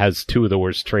has 2 of the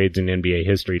worst trades in NBA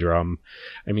history drum.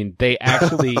 I mean, they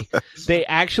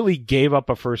actually gave up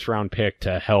a first round pick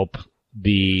to help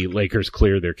the Lakers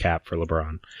clear their cap for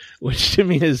LeBron, which to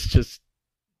me is just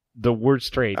the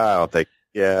worst trade. I don't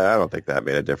think that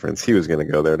made a difference. He was going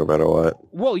to go there no matter what.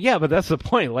 Well, yeah, but that's the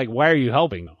point. Like, why are you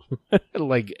helping them?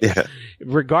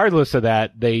 Regardless of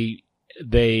that, they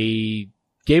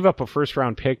gave up a first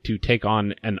round pick to take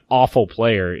on an awful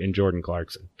player in Jordan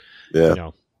Clarkson. Yeah. You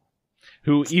know,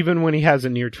 who even when he has a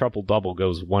near triple double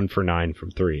goes 1 for 9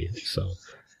 from 3. So,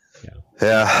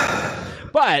 yeah.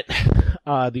 But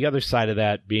the other side of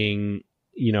that being,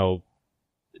 you know,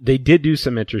 they did do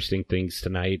some interesting things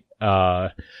tonight.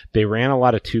 They ran a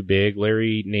lot of too big.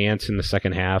 Larry Nance in the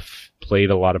second half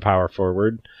played a lot of power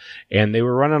forward, and they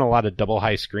were running a lot of double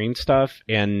high screen stuff.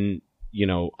 And, you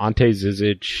know, Ante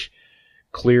Zizic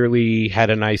clearly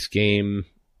had a nice game,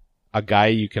 a guy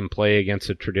you can play against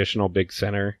a traditional big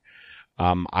center.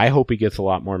 I hope he gets a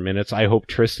lot more minutes. I hope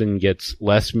Tristan gets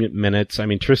less minutes. I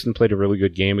mean, Tristan played a really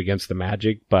good game against the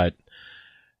Magic, but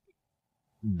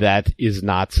that is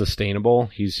not sustainable.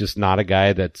 He's just not a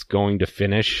guy that's going to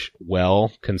finish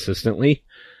well consistently.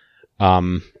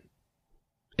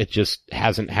 It just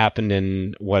hasn't happened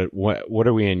in what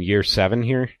are we in year 7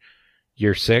 here?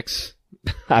 Year 6?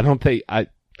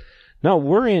 No,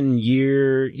 we're in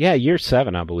year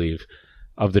 7, I believe,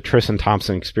 of the Tristan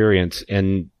Thompson experience,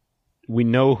 and we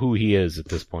know who he is at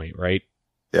this point, right?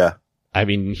 Yeah. I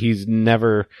mean, he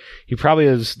probably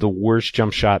has the worst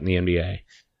jump shot in the NBA.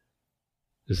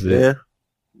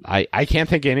 I can't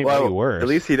think of anybody worse. At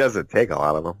least he doesn't take a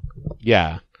lot of them.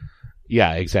 Yeah.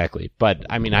 Yeah, exactly. But,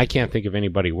 I mean, I can't think of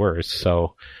anybody worse.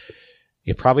 So,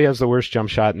 he probably has the worst jump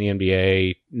shot in the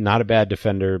NBA. Not a bad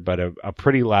defender, but a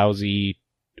pretty lousy,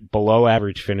 below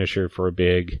average finisher for a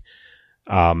big.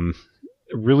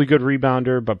 Really good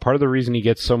rebounder, but part of the reason he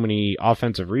gets so many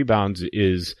offensive rebounds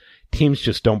is teams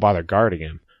just don't bother guarding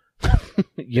him.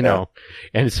 You know,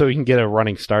 and so he can get a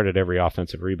running start at every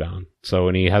offensive rebound. So,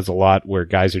 and he has a lot where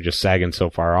guys are just sagging so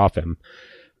far off him.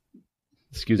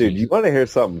 Excuse me. Dude, you want to hear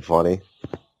something funny?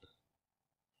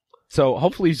 So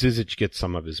hopefully Zizic gets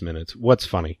some of his minutes. What's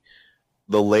funny?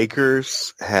 The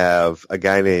Lakers have a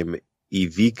guy named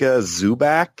Ivica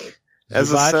Zubac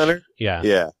as a center. Yeah.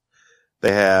 Yeah.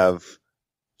 They have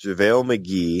JaVale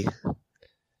McGee,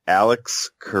 Alex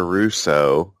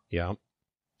Caruso. Yeah.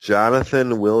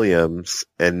 Jonathan Williams,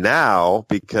 and now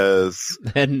because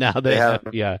they have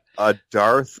a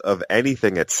dearth of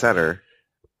anything at center,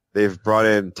 they've brought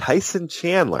in Tyson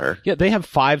Chandler. Yeah, they have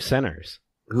 5 centers.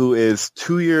 Who is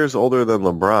 2 years older than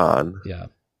LeBron. Yeah.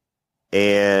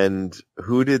 And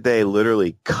who did they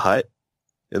literally cut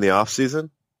in the offseason?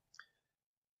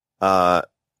 The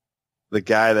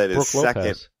guy that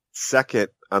is second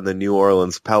on the New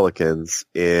Orleans Pelicans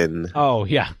in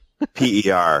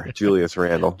PER, Julius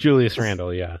Randle. Julius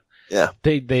Randle, yeah. Yeah.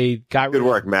 They got good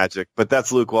work, Magic, but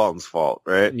that's Luke Walton's fault,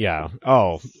 right? Yeah.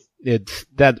 Oh,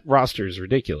 that roster is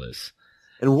ridiculous.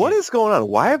 And what is going on?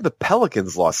 Why have the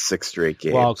Pelicans lost 6 straight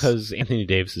games? Well, because Anthony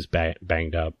Davis is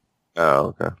banged up.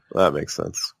 Oh, okay. Well, that makes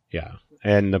sense. Yeah.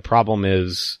 And the problem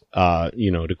is,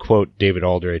 to quote David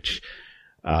Aldrich,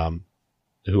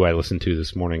 who I listened to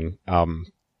this morning,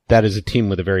 that is a team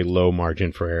with a very low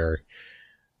margin for error.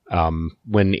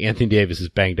 When Anthony Davis is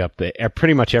banged up,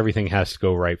 pretty much everything has to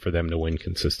go right for them to win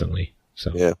consistently.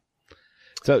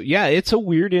 So, yeah, it's a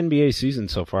weird NBA season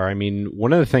so far. I mean,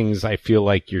 one of the things I feel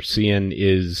like you're seeing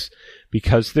is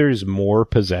because there's more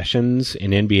possessions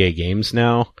in NBA games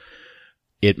now,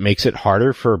 it makes it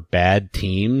harder for bad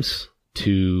teams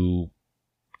to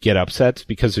get upsets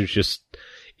because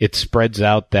it spreads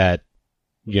out that,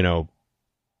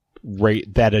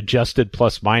 rate, that adjusted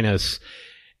plus minus.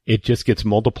 It just gets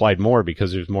multiplied more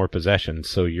because there's more possessions.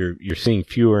 So you're seeing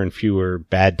fewer and fewer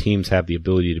bad teams have the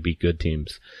ability to beat good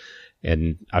teams.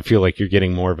 And I feel like you're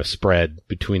getting more of a spread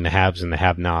between the haves and the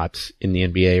have-nots in the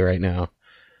NBA right now.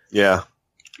 Yeah.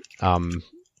 That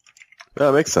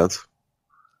makes sense.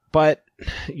 But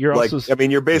you're like, also... I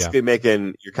mean, you're basically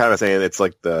you're kind of saying it's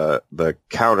like the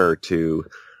counter to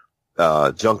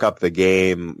junk up the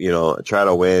game, try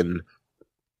to win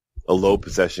a low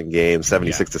possession game,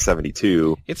 76 to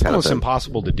 72. It's almost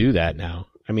impossible to do that now.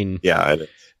 I mean,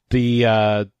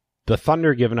 the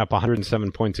Thunder giving up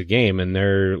 107 points a game, and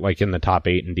they're like in the top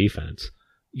 8 in defense.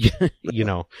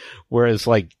 Whereas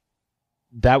like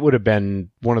that would have been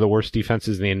one of the worst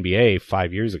defenses in the NBA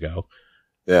 5 years ago.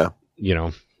 Yeah.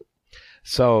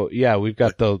 So yeah, we've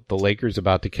got the Lakers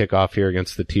about to kick off here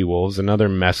against the T-Wolves, another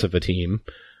mess of a team,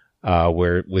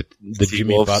 where with the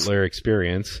Jimmy Butler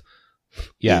experience.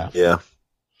 Yeah. Yeah.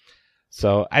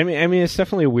 So I mean it's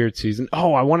definitely a weird season.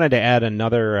 Oh, I wanted to add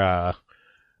another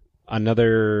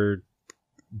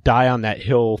die on that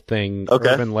hill thing. Okay.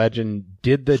 Urban legend.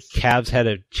 Did the Cavs had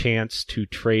a chance to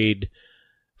trade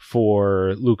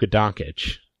for Luka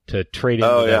Doncic, to trade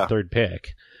into that third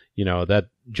pick? That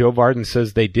Joe Vardon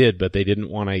says they did, but they didn't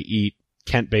want to eat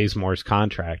Kent Bazemore's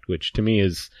contract, which to me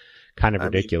is kind of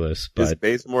ridiculous. Is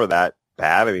Bazemore that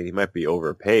bad? I mean, he might be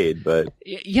overpaid, but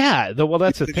yeah. Well,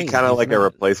 that's the thing. Kind of like a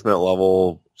replacement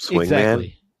level swingman.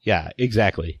 Exactly. Yeah,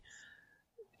 exactly.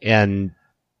 And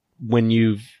when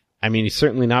he's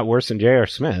certainly not worse than J.R.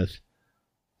 Smith.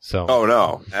 So. Oh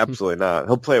no, absolutely not.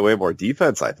 He'll play way more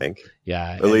defense, I think.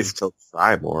 Yeah. At least he'll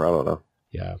try more. I don't know.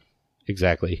 Yeah,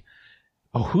 exactly.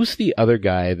 Oh, who's the other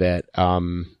guy that,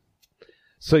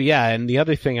 so yeah, and the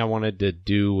other thing I wanted to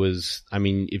do was, I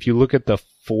mean, if you look at the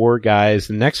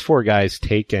next 4 guys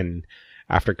taken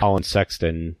after Colin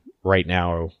Sexton right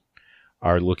now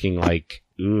are looking like,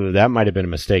 ooh, that might have been a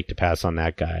mistake to pass on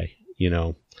that guy,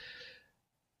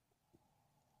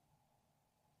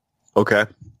 Okay.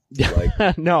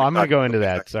 No, I'm going to go into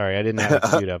that. Sorry, I didn't have it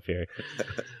queued up here.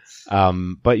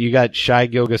 But you got Shai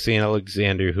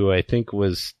Gilgeous-Alexander, who I think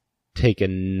was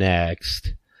taken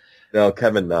next. No,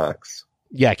 Kevin Knox.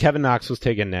 Yeah, Kevin Knox was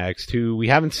taken next, who we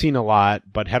haven't seen a lot,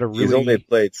 but had a really... He's only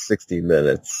played 60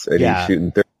 minutes, and he's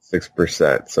shooting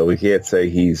 36%, so we can't say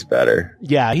he's better.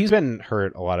 Yeah, he's been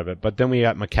hurt a lot of it, but then we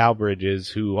got Mikal Bridges,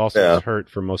 who also was hurt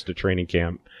for most of training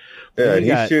camp. Yeah, and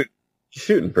he's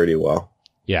shooting pretty well.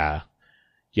 Yeah.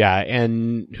 Yeah,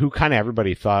 and who kind of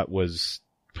everybody thought was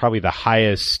probably the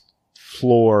highest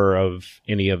floor of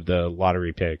any of the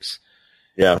lottery picks.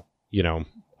 Yeah.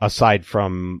 Aside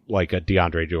from like a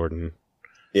DeAndre Jordan.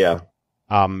 Yeah.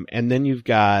 And then you've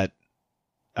got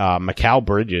Mikal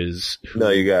Bridges. No,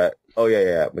 you got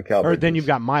Mikal Bridges. Or then you've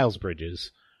got Miles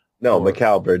Bridges. No,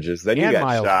 Mikal Bridges. Then you got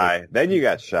Miles Shai. Bridges. Then you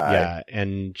got Shai. Yeah,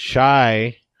 and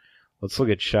Shai, let's look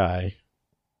at Shai.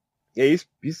 Yeah, he's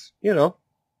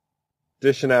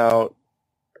dishing out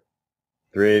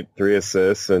three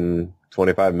assists in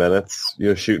 25 minutes.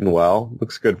 Shooting well.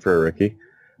 Looks good for a rookie.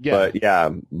 Yeah. But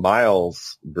yeah,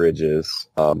 Miles Bridges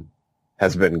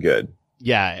has been good.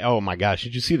 Yeah. Oh my gosh,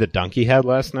 did you see the dunk he had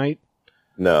last night?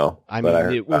 No. I mean,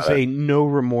 it was a no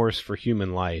remorse for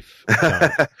human life. So.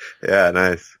 Yeah,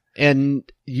 nice. And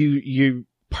you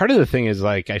part of the thing is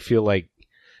like I feel like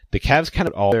the Cavs kind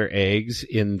of all their eggs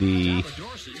in the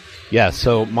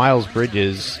so Miles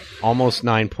Bridges almost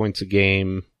 9 points a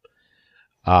game,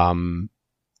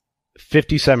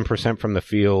 57% from the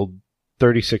field,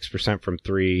 36% from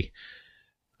 3,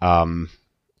 and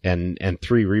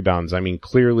 3 rebounds. I mean,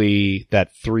 clearly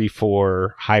that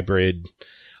 3-4 hybrid.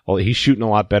 Well, he's shooting a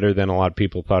lot better than a lot of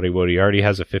people thought he would. He already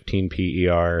has a 15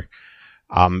 PER.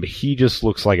 He just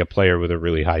looks like a player with a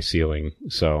really high ceiling.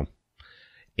 So,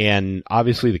 and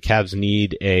obviously the Cavs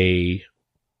need a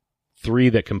 3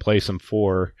 that can play some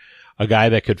 4. A guy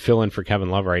that could fill in for Kevin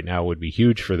Love right now would be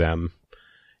huge for them.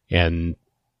 And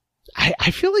I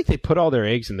feel like they put all their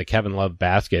eggs in the Kevin Love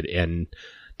basket, and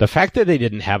the fact that they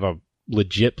didn't have a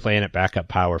legit Planet backup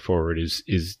power forward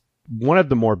is one of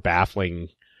the more baffling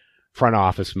front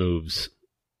office moves.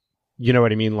 You know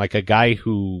what I mean? Like a guy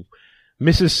who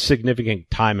misses significant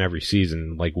time every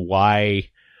season. Like why,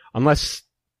 unless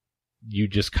you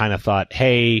just kind of thought,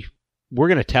 hey, we're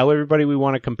going to tell everybody we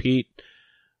want to compete,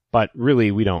 but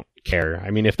really we don't care.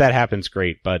 I mean, if that happens,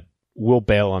 great, but we'll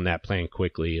bail on that plan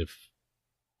quickly if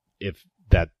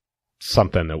that's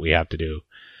something that we have to do.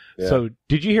 Yeah. So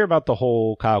did you hear about the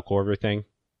whole Kyle Korver thing?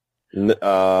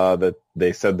 That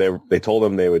they said they told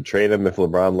him they would trade him if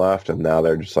LeBron left, and now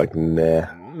they're just like, nah.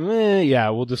 Yeah,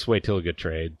 we'll just wait till a good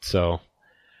trade. So,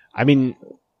 I mean,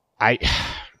 what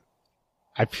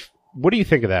do you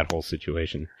think of that whole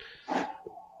situation?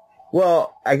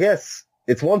 Well, I guess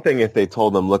it's one thing if they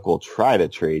told them, look, we'll try to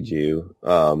trade you,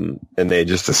 and they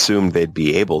just assumed they'd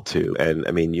be able to. And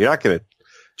I mean, you're not going to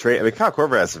trade. I mean, Kyle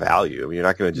Korver has value. I mean, you're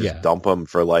not going to just dump him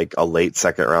for like a late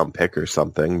second round pick or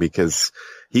something, because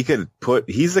he's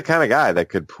the kind of guy that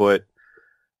could put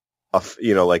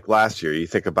like last year, you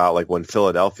think about like when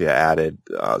Philadelphia added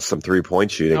some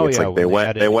 3-point shooting. It's like they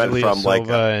went from like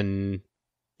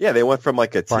they went from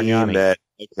like a Bargnani. Team that,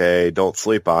 okay, don't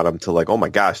sleep on them, to like, oh my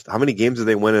gosh, how many games did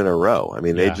they win in a row? I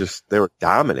mean, they were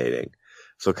dominating.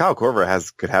 So Kyle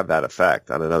Korver could have that effect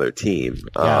on another team.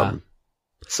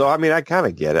 So I mean, I kind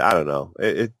of get it. I don't know.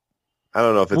 I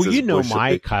don't know if it's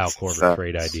my Kyle Korver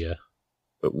trade idea,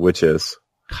 which is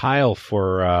Kyle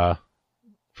for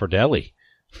Delly.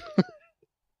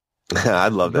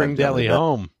 I'd love that. Bring Delly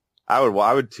home. I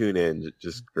would tune in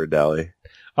just for Delly.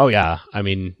 Oh yeah, I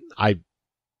mean, I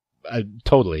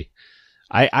totally.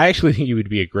 I actually think he would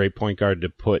be a great point guard to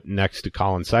put next to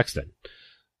Colin Sexton.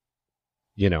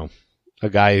 You know, a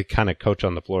guy kind of coach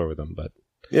on the floor with him, but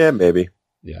yeah, maybe.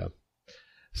 Yeah.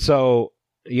 So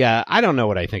yeah, I don't know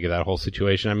what I think of that whole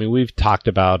situation. I mean, we've talked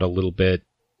about a little bit,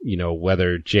 you know,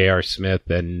 whether J.R. Smith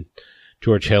and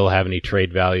George Hill have any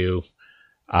trade value.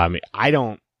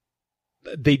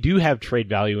 They do have trade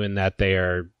value in that they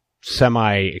are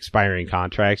semi-expiring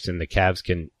contracts, and the Cavs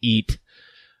can eat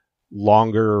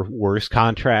longer, worse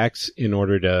contracts in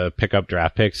order to pick up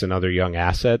draft picks and other young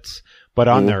assets. But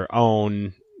on their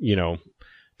own, you know,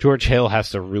 George Hill has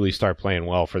to really start playing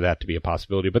well for that to be a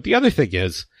possibility. But the other thing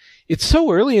is, it's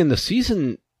so early in the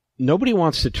season, nobody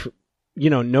wants to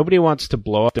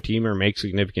blow up the team or make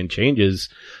significant changes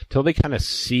till they kind of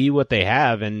see what they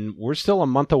have, and we're still a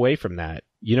month away from that.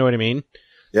 You know what I mean?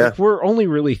 Yeah. Like, we're only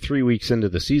really 3 weeks into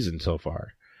the season so far.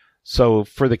 So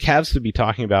for the Cavs to be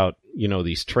talking about, you know,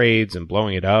 these trades and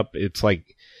blowing it up, it's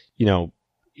like, you know,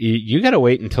 you got to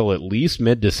wait until at least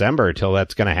mid-December till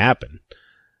that's going to happen.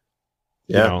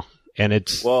 Yeah. You know? And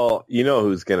it's... Well, you know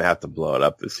who's going to have to blow it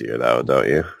up this year, though, don't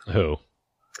you? Who?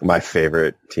 My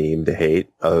favorite team to hate,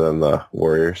 other than the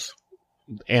Warriors.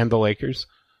 And the Lakers?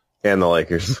 And the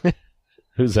Lakers.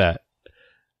 Who's that?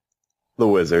 The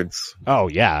Wizards. Oh,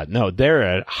 yeah. No, they're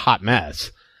a hot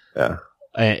mess. Yeah.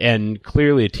 And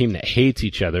clearly a team that hates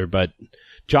each other, but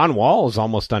John Wall is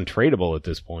almost untradeable at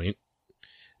this point.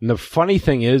 And the funny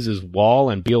thing is Wall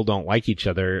and Beal don't like each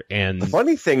other. And the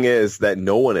funny thing is that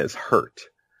no one is hurt.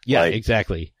 Yeah,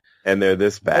 exactly. And they're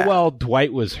this bad. Oh, well,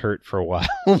 Dwight was hurt for a while.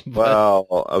 Well,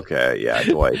 okay, yeah,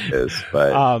 Dwight is,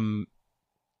 but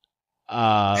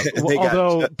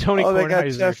although Tony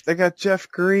Kornheiser, they got Jeff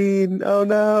Green. Oh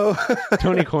no,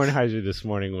 Tony Kornheiser this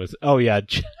morning was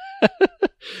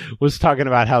was talking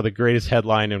about how the greatest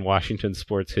headline in Washington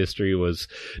sports history was,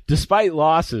 despite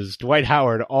losses, Dwight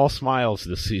Howard all smiles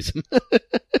this season.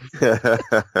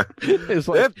 It's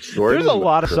like, there's a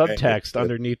lot of subtext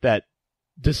underneath that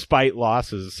despite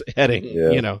losses heading,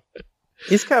 you know.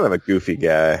 He's kind of a goofy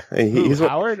guy. He's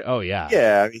Howard? Oh, yeah.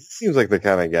 Yeah, he seems like the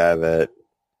kind of guy that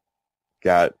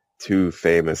got too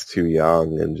famous too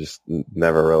young and just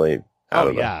never really... I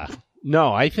don't know.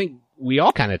 No, I think we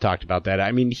all kind of talked about that.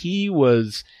 I mean, you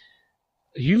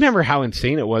remember how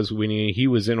insane it was when he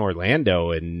was in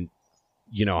Orlando, and,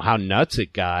 you know, how nuts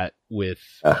it got with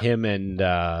him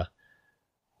and...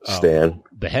 Stan.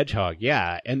 The Hedgehog,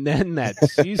 yeah. And then that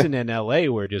season in LA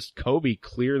where just Kobe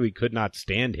clearly could not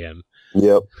stand him.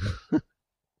 Yep.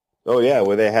 Oh, yeah,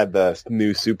 where they had the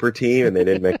new super team and they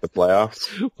didn't make the playoffs.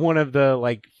 One of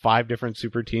the, 5 different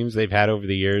super teams they've had over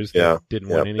the years that didn't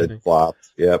win anything. They flopped.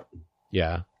 Yep.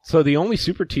 Yeah. So the only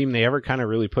super team they ever kind of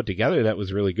really put together that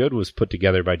was really good was put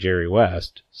together by Jerry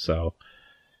West. So.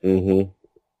 Mm-hmm.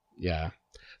 Yeah.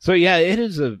 So, yeah, it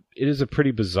is a pretty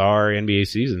bizarre NBA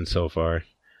season so far.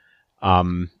 I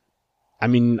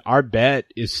mean, our bet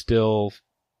is still,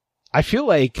 I feel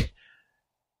like,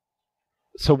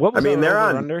 so what was they're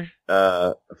under?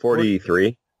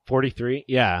 43. 43?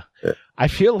 Yeah. I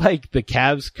feel like the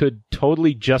Cavs could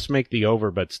totally just make the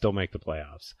over, but still make the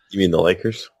playoffs. You mean the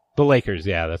Lakers? The Lakers,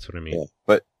 yeah, that's what I mean. Yeah.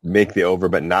 But make the over,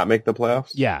 but not make the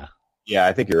playoffs? Yeah. Yeah,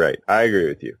 I think you're right. I agree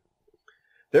with you.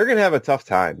 They're going to have a tough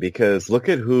time because look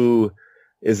at who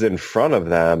is in front of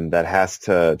them that has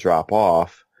to drop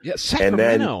off. Yeah,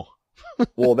 Sacramento.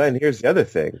 Well, then here's the other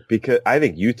thing, because I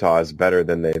think Utah is better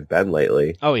than they've been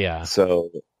lately. Oh, yeah.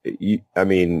 So,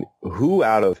 who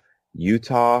out of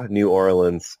Utah, New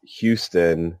Orleans,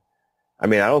 Houston, I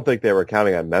don't think they were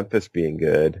counting on Memphis being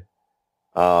good.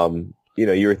 You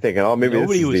were thinking, maybe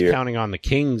nobody was counting on the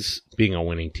Kings being a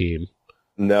winning team.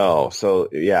 No. So,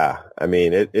 yeah,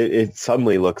 it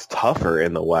suddenly looks tougher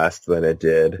in the West than it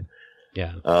did.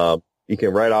 Yeah. You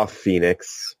can write off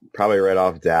Phoenix, probably write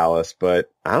off Dallas,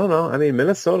 but I don't know. I mean,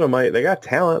 Minnesota they got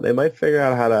talent. They might figure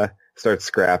out how to start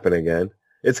scrapping again.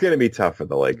 It's going to be tough for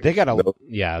the Lakers. They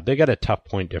got a tough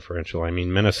point differential. I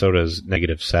mean, Minnesota's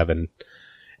 -7,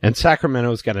 and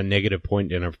Sacramento's got a negative point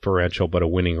differential, but a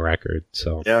winning record.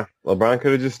 So yeah, LeBron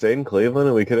could have just stayed in Cleveland,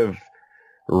 and we could have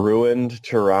ruined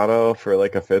Toronto for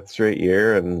like a 5th straight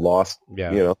year and lost,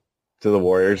 to the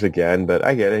Warriors again. But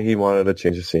I get it. He wanted a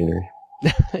change of scenery.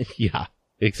 Yeah,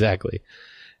 exactly.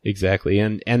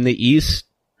 And the East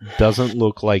doesn't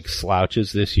look like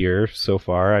slouches this year so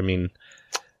far. I mean,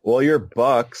 well, your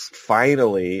Bucks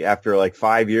finally, after like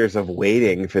 5 years of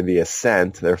waiting for the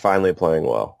ascent, they're finally playing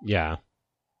well. Yeah.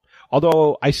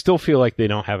 Although I still feel like they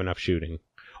don't have enough shooting.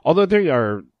 Although they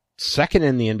are second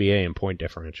in the NBA in point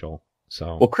differential.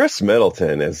 So well, Chris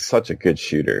Middleton is such a good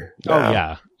shooter.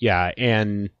 Now. Oh yeah,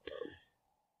 and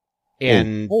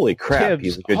holy crap, Tibbs,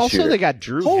 he's a good also shooter. They got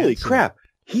Drew. Holy Henson. Crap,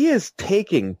 he is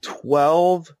taking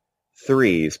 12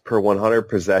 threes per 100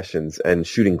 possessions and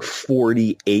shooting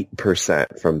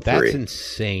 48% from 3. That's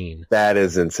insane. That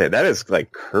is insane. That is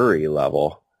like Curry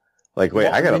level. Like, wait,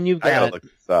 I gotta look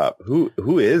this up.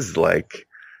 Who is like?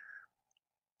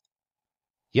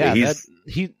 Yeah,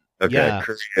 Okay, yeah.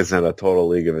 Curry is in a total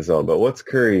league of his own. But what's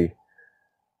Curry?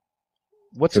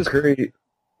 Curry?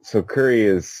 So Curry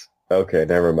is okay.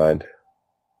 Never mind.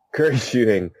 Curry's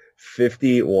shooting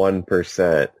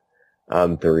 51%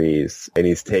 on threes, and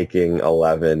he's taking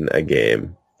 11 a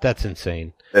game. That's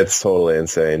insane. That's totally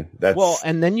insane.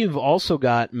 And then you've also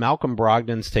got Malcolm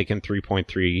Brogdon's taking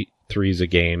 3.3 threes a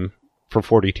game for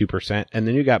 42%, and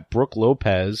then you got Brook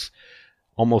Lopez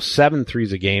almost 7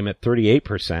 threes a game at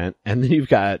 38%, and then you've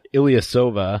got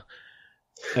Ilyasova,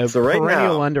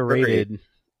 perennial underrated.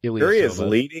 Curry is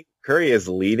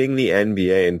leading the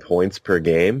NBA in points per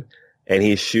game, and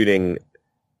he's shooting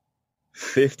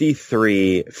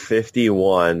 53,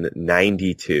 51,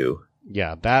 92.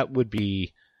 Yeah,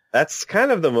 that's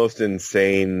kind of the most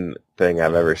insane thing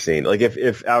I've ever seen. Like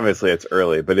if obviously it's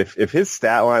early, but if his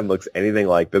stat line looks anything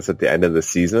like this at the end of the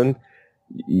season,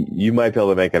 you might be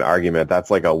able to make an argument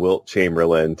that's like a Wilt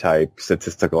Chamberlain type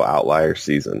statistical outlier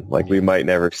season. Like we might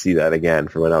never see that again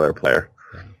from another player.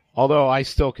 Although I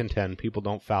still contend people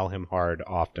don't foul him hard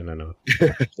often enough.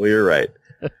 Well, you're right.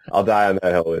 I'll die on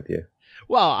that hill with you.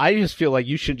 Well, I just feel like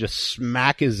you should just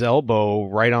smack his elbow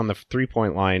right on the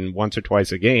 3-point line once or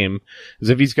twice a game. Because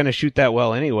if he's going to shoot that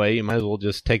well anyway, you might as well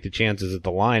just take the chances at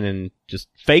the line and just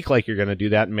fake like you're going to do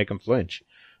that and make him flinch.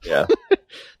 Yeah.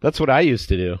 That's what I used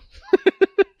to do.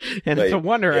 And it's a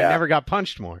wonder I never got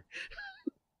punched more.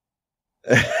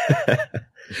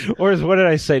 Or what did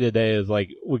I say today is like,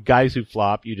 with guys who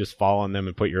flop, you just fall on them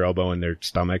and put your elbow in their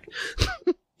stomach.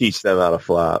 Teach them how to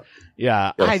flop.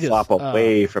 Yeah. I just flop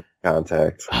away from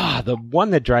contact. The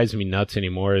one that drives me nuts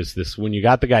anymore is this, when you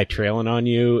got the guy trailing on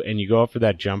you and you go up for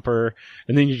that jumper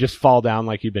and then you just fall down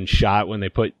like you've been shot when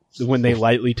they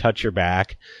lightly touch your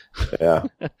back. Yeah.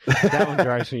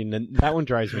 That one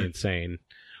drives me insane.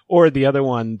 Or the other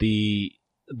one, the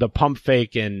pump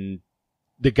fake and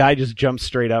the guy just jumps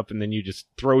straight up and then you just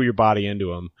throw your body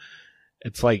into him.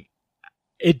 It's like,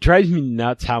 it drives me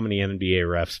nuts how many NBA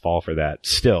refs fall for that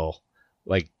still.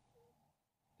 Like,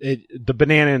 the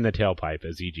banana in the tailpipe,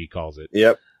 as EG calls it.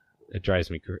 Yep. It drives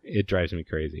me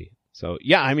crazy. So,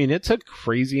 yeah, I mean, it's a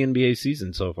crazy NBA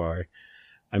season so far.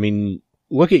 I mean,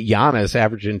 look at Giannis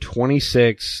averaging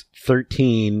 26,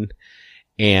 13,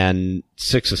 and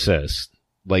 6 assists.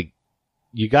 Like,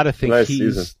 you got to think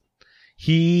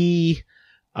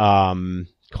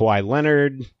Kawhi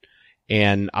Leonard,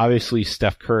 and obviously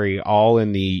Steph Curry, all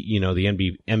in the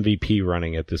MVP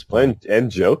running at this point.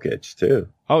 And Jokic too.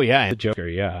 Oh yeah, and Joker,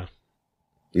 yeah.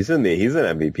 He's an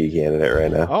MVP candidate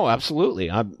right now. Oh,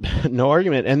 absolutely. No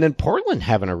argument. And then Portland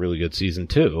having a really good season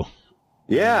too.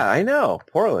 Yeah, I know.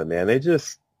 Portland, man.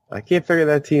 I can't figure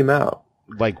that team out.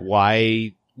 Like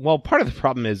why? Well, part of the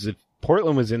problem is if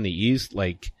Portland was in the East,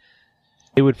 like,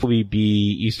 they would probably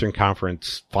be Eastern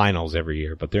Conference Finals every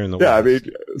year, but they're in the West. Yeah, I mean,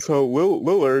 so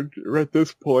Lillard, at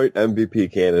this point,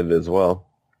 MVP candidate as well.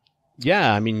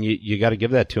 Yeah, I mean, you got to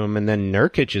give that to him. And then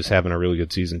Nurkic is having a really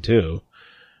good season, too.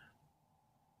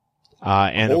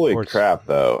 And holy of course, crap,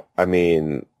 though. I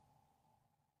mean,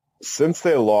 since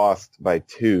they lost by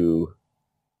 2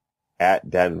 at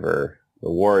Denver,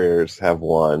 the Warriors have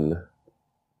won,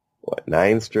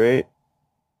 9 straight?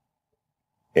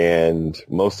 And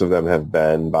most of them have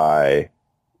been by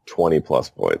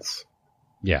 20-plus points.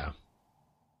 Yeah.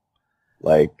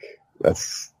 Like,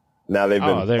 now they've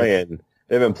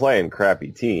been playing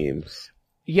crappy teams.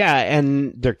 Yeah,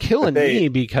 and they're killing me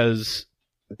because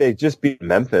they just beat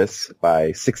Memphis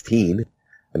by 16.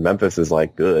 and Memphis is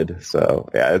like good. So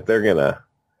yeah,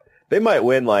 they might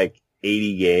win like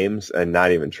 80 games and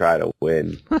not even try to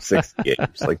win 60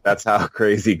 games. Like that's how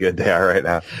crazy good they are right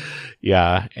now.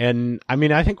 Yeah. And I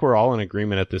mean, I think we're all in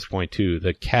agreement at this point too.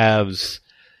 The Cavs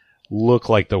look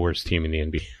like the worst team in the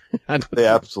NBA. They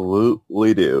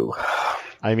absolutely do.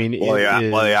 I mean, you're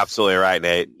absolutely right,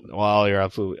 Nate. Well, you're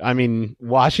absolutely. I mean,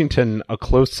 Washington a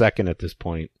close second at this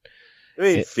point. I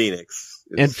mean, Phoenix.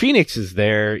 And Phoenix is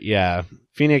there. Yeah.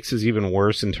 Phoenix is even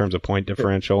worse in terms of point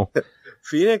differential.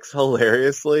 Phoenix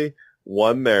hilariously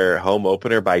won their home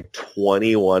opener by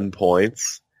 21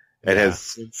 points and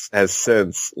has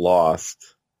since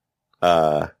lost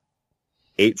 8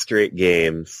 straight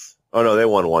games. Oh no, they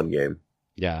won 1 game.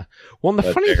 Yeah. Well, and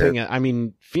the funny thing, I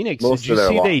mean, Phoenix, did you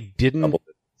see they didn't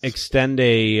extend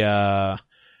a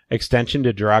extension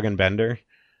to Dragan Bender?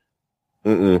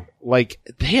 Mm-mm. Like,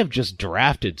 they have just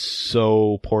drafted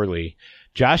so poorly.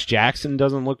 Josh Jackson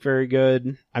doesn't look very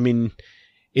good. I mean,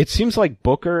 it seems like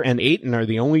Booker and Ayton are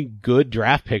the only good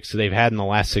draft picks they've had in the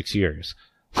last 6 years.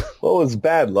 Well, it's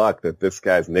bad luck that this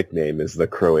guy's nickname is the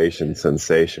Croatian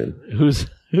Sensation. Who's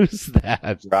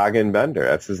that? Dragan Bender.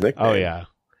 That's his nickname. Oh, yeah.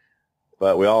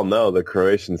 But we all know the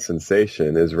Croatian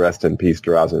Sensation is rest in peace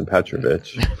Drazen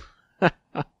Petrovic.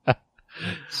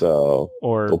 So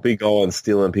don't be going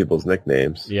stealing people's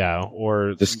nicknames. Yeah,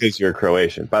 or just because you're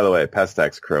Croatian. By the way,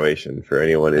 Pestek's Croatian for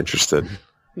anyone interested.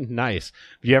 Nice.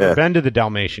 Have you ever been to the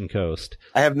Dalmatian coast?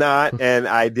 I have not, and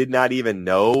I did not even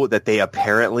know that they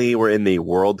apparently were in the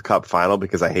World Cup final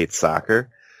because I hate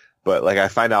soccer. But like I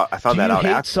found that out. Do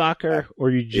you hate soccer, or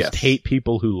you just hate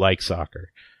people who like soccer?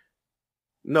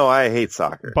 No, I hate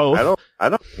soccer. Both. I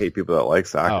don't hate people that like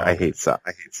soccer. Oh. I hate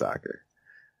soccer,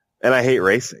 and I hate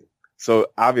racing. So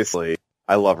obviously,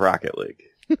 I love Rocket League.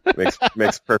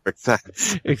 Makes perfect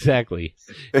sense. Exactly.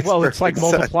 Well, it's like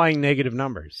multiplying negative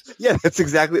numbers. Yeah, that's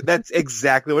exactly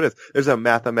what it is. There's a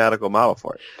mathematical model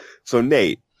for it. So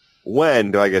Nate,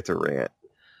 when do I get to rant?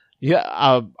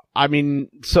 Yeah, I mean,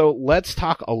 so let's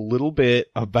talk a little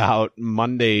bit about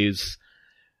Monday's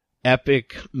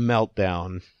epic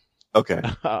meltdown. Okay.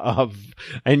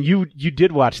 And you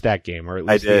did watch that game, or at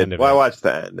least I did. The end of it. I watched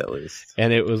the end at least.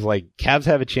 And it was like, Cavs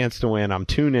have a chance to win. I'm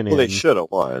tuning in. Well, they should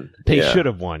have won. They should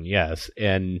have won, yes.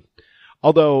 And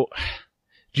although,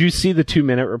 do you see the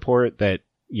 2-minute report that,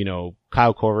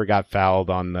 Kyle Korver got fouled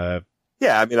on the...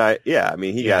 Yeah, I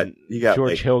mean, he got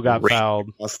George Hill got fouled.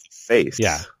 Across the face.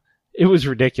 Yeah. It was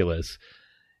ridiculous.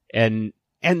 And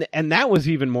that was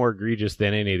even more egregious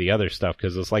than any of the other stuff,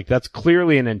 because it's like, that's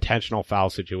clearly an intentional foul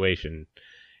situation,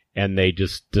 and they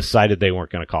just decided they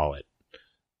weren't going to call it.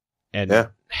 And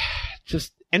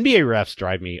just NBA refs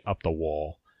drive me up the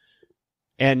wall.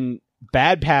 And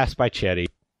bad pass by Chetty,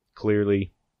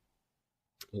 clearly.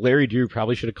 Larry Drew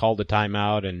probably should have called a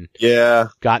timeout and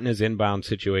gotten his inbound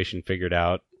situation figured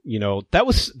out. That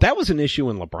was an issue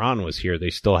when LeBron was here.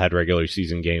 They still had regular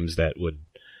season games that would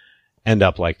end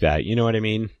up like that. You know what I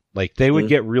mean? Like, they would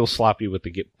get real sloppy with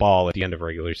the ball at the end of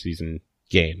regular season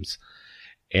games.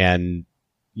 And,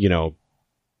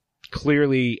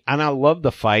 clearly, and I love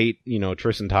the fight,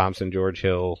 Tristan Thompson, George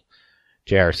Hill,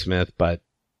 J.R. Smith, but,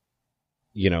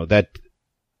 young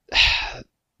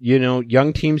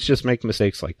teams just make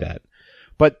mistakes like that.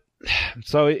 But,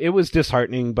 so it was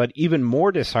disheartening, but even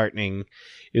more disheartening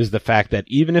is the fact that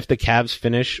even if the Cavs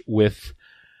finish with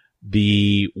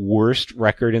the worst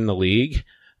record in the league,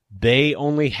 they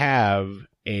only have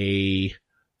a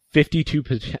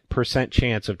 52%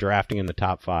 chance of drafting in the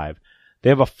top 5. They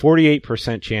have a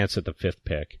 48% chance at the 5th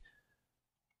pick.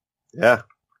 Yeah.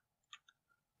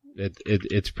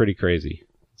 It's pretty crazy.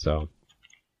 So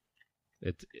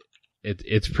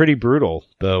it's pretty brutal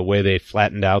the way they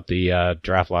flattened out the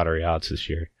draft lottery odds this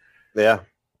year. Yeah.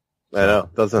 I know.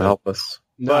 Doesn't help us.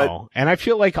 No. And I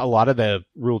feel like a lot of the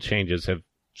rule changes have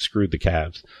screwed the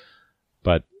Cavs.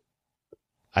 But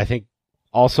I think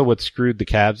also what screwed the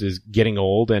Cavs is getting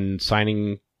old and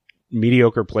signing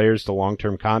mediocre players to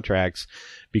long-term contracts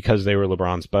because they were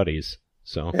LeBron's buddies.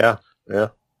 So yeah.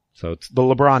 So it's the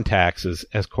LeBron tax,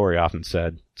 as Corey often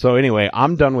said. So anyway,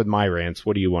 I'm done with my rants.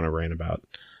 What do you want to rant about?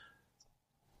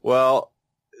 Well,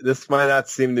 this might not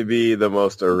seem to be the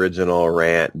most original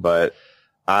rant, but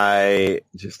I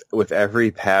just, with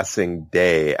every passing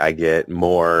day, I get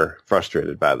more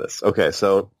frustrated by this. Okay,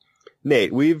 so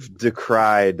Nate, we've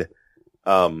decried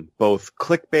both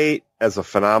clickbait as a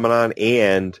phenomenon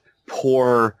and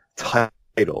poor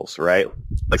titles, right?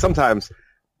 Like sometimes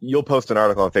you'll post an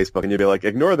article on Facebook and you'll be like,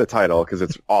 ignore the title because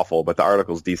it's awful, but the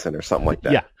article's decent or something like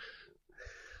that.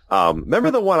 Yeah. Remember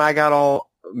the one I got all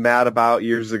mad about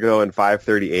years ago in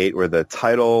 538 where the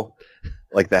title,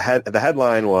 like the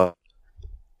headline was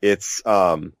it's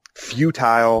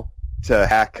futile to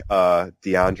hack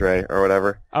DeAndre or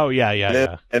whatever. Oh,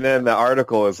 yeah. And then the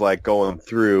article is like going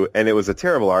through, and it was a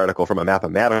terrible article from a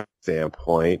mathematical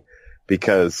standpoint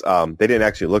because they didn't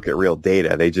actually look at real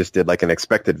data. They just did like an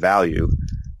expected value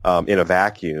in a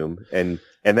vacuum. And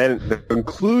then the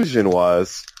conclusion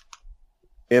was,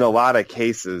 in a lot of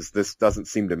cases, this doesn't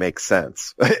seem to make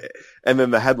sense. And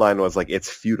then the headline was like, it's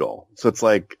futile. So it's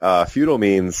like futile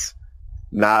means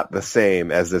not the same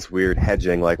as this weird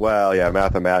hedging, like, well, yeah,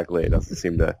 mathematically it doesn't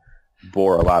seem to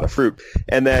bore a lot of fruit.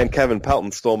 And then Kevin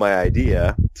Pelton stole my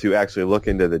idea to actually look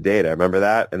into the data. Remember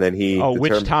that? And then he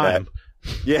which time?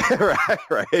 Yeah,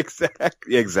 right,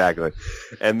 exactly.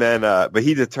 And then, but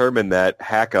he determined that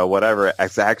Haka, whatever,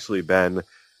 has actually been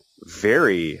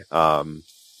very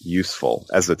useful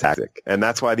as a tactic. And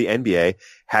that's why the NBA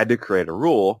had to create a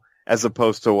rule, as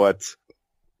opposed to what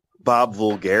Bob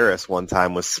Voulgaris one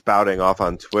time was spouting off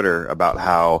on Twitter about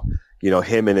how,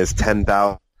 him and his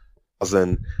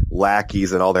 10,000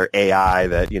 lackeys and all their AI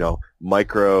that, take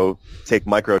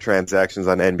microtransactions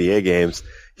on NBA games.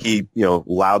 He,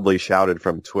 loudly shouted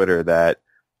from Twitter that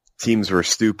teams were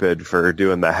stupid for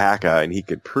doing the hacka and he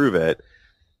could prove it.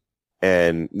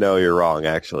 And no, you're wrong,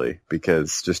 actually,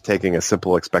 because just taking a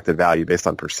simple expected value based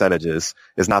on percentages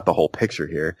is not the whole picture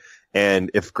here.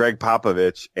 And if Greg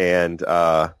Popovich and,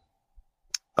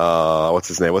 what's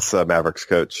his name? What's the Mavericks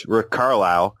coach? Rick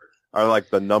Carlisle are like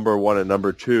the number 1 and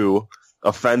number 2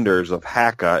 offenders of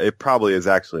hacka, it probably is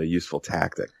actually a useful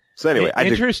tactic. So anyway,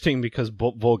 interesting because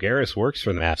Voulgaris works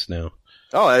for the Mavs now.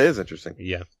 Oh, that is interesting.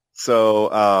 Yeah. So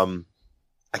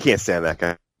I can't stand that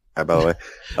guy, by the way.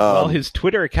 Well, his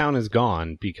Twitter account is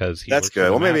gone because he. That's works good. For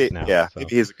the Well, maybe Mavs now, so.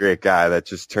 maybe he's a great guy that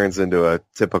just turns into a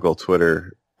typical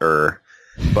Twitter.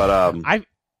 But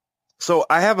So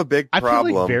I have a big problem. I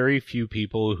feel like very few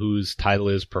people whose title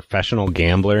is professional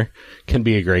gambler can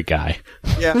be a great guy.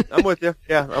 Yeah, I'm with you.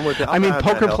 I mean,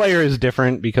 poker player is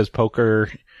different because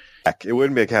poker. It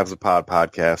wouldn't be a Cavs of Pod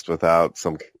podcast without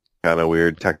some kind of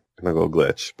weird technical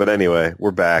glitch. But anyway,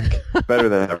 we're back. Better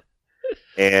than ever.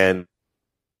 And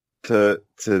to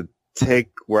take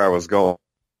where I was going,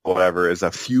 whatever, is a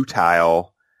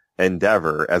futile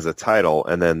endeavor as a title,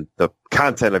 and then the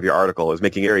content of your article is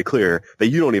making it very clear that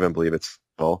you don't even believe it's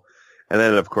futile. And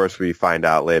then, of course, we find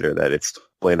out later that it's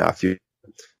totally not futile.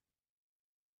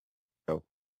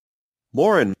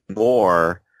 More and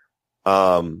more,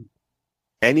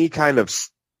 any kind of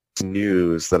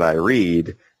news that I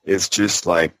read is just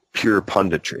like pure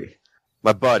punditry.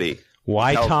 My buddy.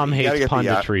 Why Tom hates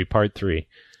punditry, part 3.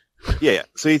 Yeah.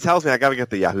 So he tells me I got to get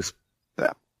the Yahoo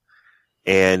app.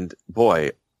 And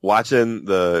boy, watching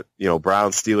the,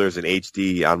 Browns Steelers in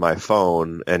HD on my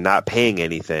phone and not paying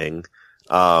anything,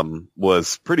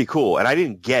 was pretty cool. And I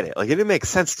didn't get it. Like, it didn't make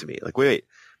sense to me. Like, wait,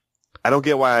 I don't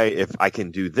get why if I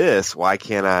can do this, why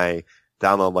can't I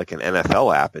download like an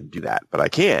NFL app and do that? But I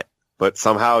can't. But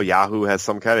somehow Yahoo has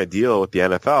some kind of deal with the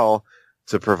NFL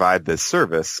to provide this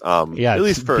service. Yeah, at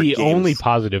least for the games. only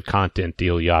positive content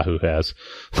deal Yahoo has.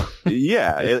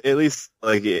 Yeah, at least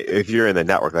like if you're in the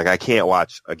network, like I can't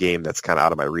watch a game that's kind of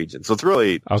out of my region. So it's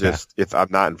really just if I'm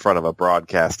not in front of a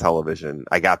broadcast television,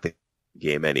 I got the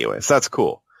game anyway. So that's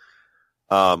cool.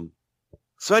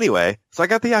 So anyway, I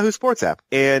got the Yahoo Sports app,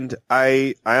 and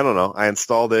I don't know, I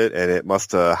installed it, and it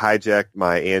must have hijacked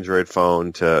my Android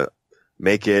phone to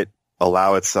make it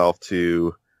allow itself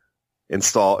to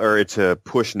install or to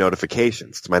push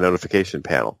notifications to my notification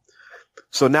panel.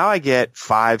 So now I get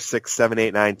 5, 6, 7,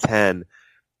 8, 9, 10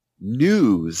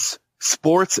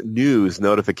 sports news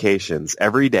notifications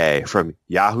every day from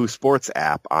Yahoo Sports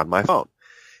app on my phone.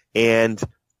 And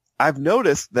I've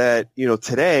noticed that,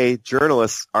 today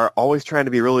journalists are always trying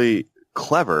to be really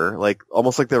clever, like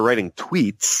almost like they're writing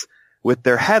tweets with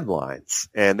their headlines,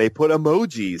 and they put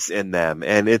emojis in them.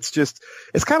 And it's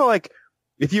kind of like,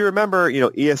 if you remember,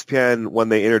 ESPN when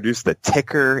they introduced the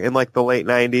ticker in like the late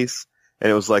 90s,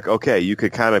 and it was like, okay, you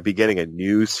could kind of be getting a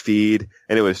news feed,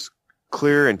 and it was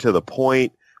clear and to the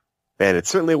point, and it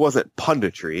certainly wasn't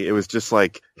punditry. It was just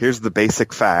like, here's the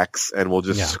basic facts, and we'll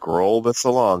just scroll this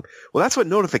along. Well, that's what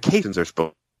notifications are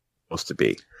supposed to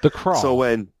be. The crawl. So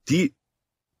when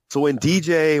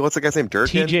DJ, what's the guy's name?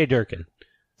 Durkin?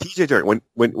 TJ Durkin.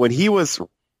 When he was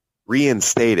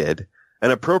reinstated,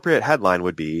 an appropriate headline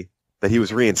would be that he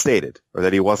was reinstated or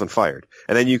that he wasn't fired.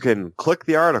 And then you can click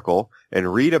the article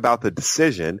and read about the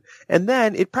decision, and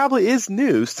then it probably is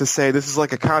news to say this is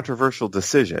like a controversial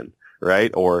decision,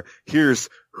 right? Or here's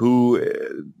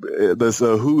there's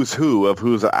a who's who of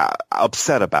who's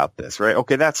upset about this, right?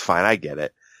 Okay, that's fine. I get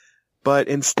it. But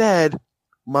instead,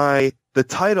 the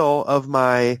title of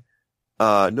my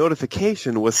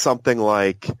notification was something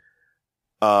like,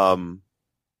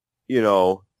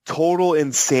 total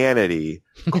insanity,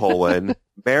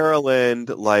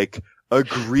 Maryland,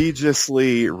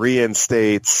 egregiously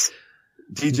reinstates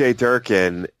DJ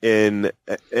Durkin in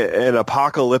an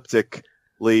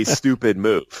apocalyptically stupid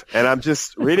move. And I'm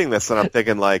just reading this and I'm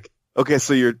thinking okay,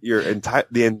 so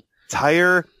the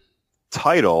entire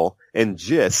title and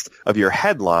gist of your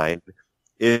headline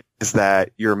is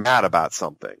that you're mad about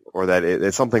something or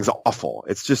that something's awful.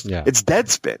 It's just, It's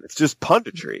Deadspin. It's just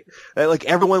punditry.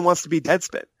 Everyone wants to be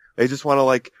Deadspin. They just want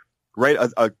to write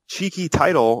a cheeky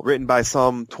title written by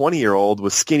some 20-year-old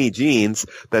with skinny jeans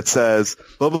that says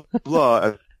blah, blah,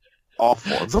 blah,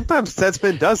 awful. And sometimes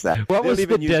Deadspin does that. What was the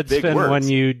Deadspin when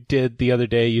you did the other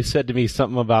day? You said to me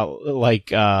something about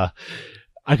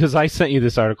because I sent you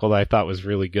this article that I thought was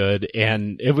really good,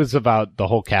 and it was about the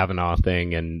whole Kavanaugh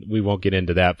thing, and we won't get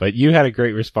into that, but you had a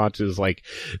great response. It was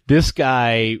this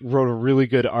guy wrote a really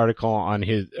good article on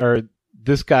his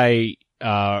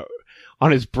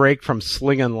break from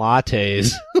slinging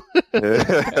lattes,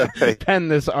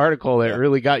 penned this article that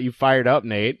really got you fired up,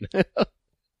 Nate.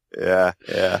 Yeah.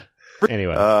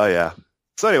 Anyway. Yeah.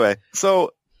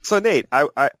 So Nate,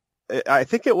 I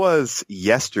think it was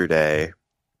yesterday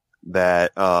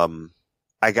that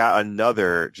I got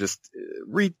another just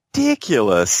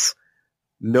ridiculous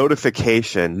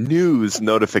news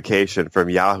notification from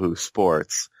Yahoo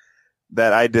Sports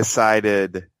that I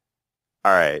decided,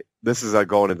 all right, this is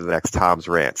going into the next Tom's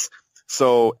Rants.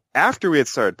 So after we had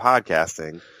started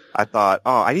podcasting, I thought,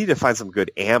 I need to find some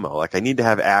good ammo. I need to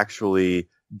have actually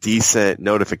decent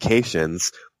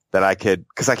notifications that I could,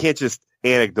 because I can't just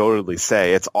anecdotally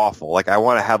say it's awful. I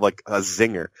want to have a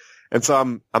zinger. And so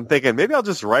I'm thinking maybe I'll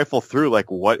just rifle through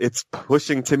what it's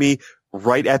pushing to me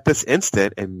right at this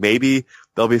instant, and maybe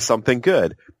there'll be something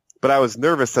good. But I was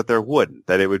nervous that there wouldn't,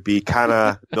 that it would be kind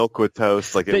of milk with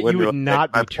toast. That you would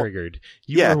not be triggered.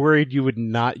 You were worried you would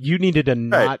not. You needed a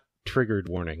not triggered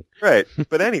warning. Right.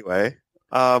 But anyway,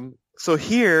 so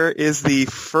here is the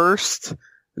first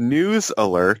news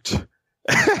alert,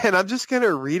 and I'm just going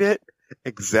to read it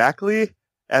exactly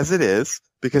as it is,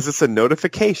 because it's a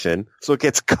notification, so it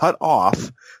gets cut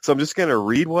off. So I'm just going to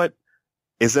read what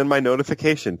is in my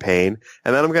notification pane,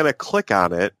 and then I'm going to click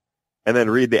on it and then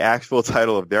read the actual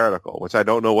title of the article, which I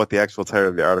don't know what the actual title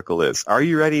of the article is. Are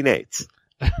you ready, Nate?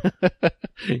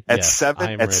 At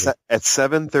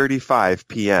 7:35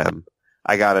 p.m.,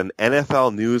 I got an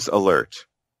NFL news alert.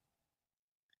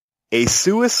 A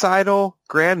suicidal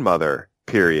grandmother,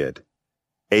 period.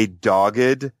 A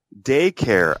dogged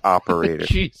daycare operator.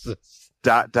 Jesus. ...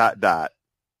 Now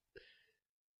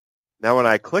when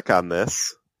I click on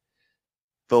this,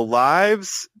 the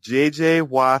lives J.J.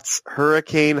 Watt's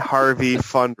Hurricane Harvey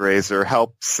fundraiser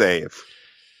helped save.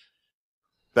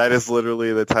 That is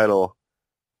literally the title.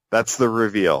 That's the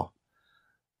reveal.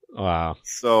 Wow.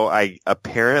 So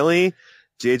apparently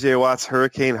J.J. Watt's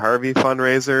Hurricane Harvey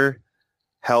fundraiser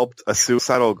helped a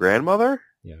suicidal grandmother?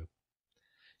 Yeah.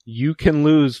 You can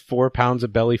lose 4 pounds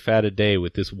of belly fat a day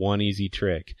with this one easy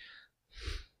trick.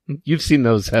 You've seen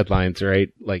those headlines, right?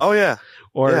 Oh yeah.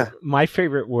 Or my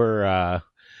favorite were,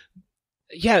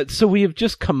 so we have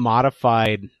just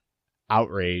commodified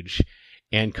outrage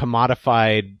and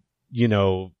commodified,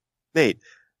 Nate,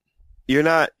 you're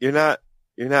not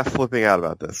flipping out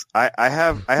about this. I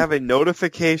have a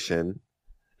notification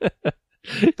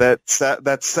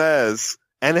that says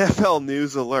NFL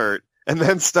news alert, and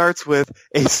then starts with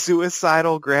a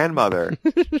suicidal grandmother,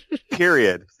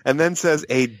 period, and then says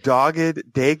a dogged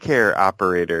daycare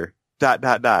operator, ... I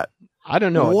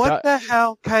don't know. What the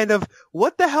hell kind of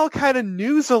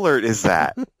news alert is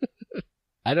that?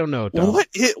 I don't know, Tom.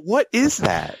 What is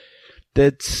that?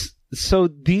 So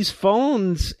these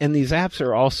phones and these apps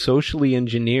are all socially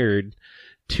engineered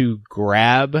to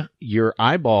grab your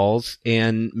eyeballs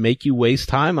and make you waste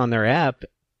time on their app.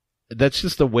 That's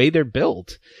just the way they're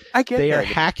built. I get that. They are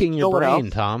hacking your brain,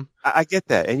 Tom. I get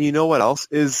that. And you know what else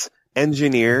is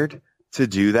engineered to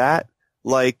do that?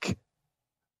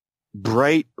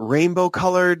 Bright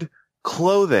rainbow-colored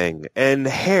clothing and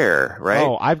hair, right?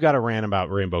 Oh, I've got a rant about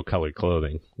rainbow-colored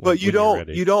clothing. But you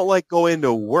don't go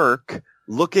into work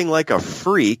looking like a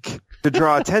freak to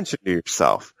draw attention to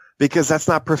yourself, because that's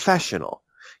not professional.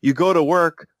 You go to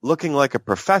work looking like a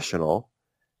professional,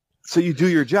 so you do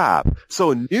your job.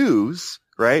 So news,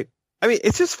 right? I mean,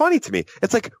 it's just funny to me.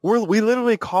 It's we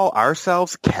literally call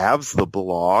ourselves Cavs the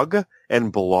Blog,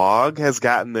 and blog has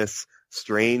gotten this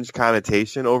strange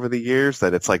connotation over the years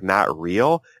that it's not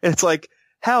real. And it's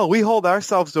hell, we hold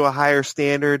ourselves to a higher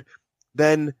standard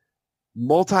than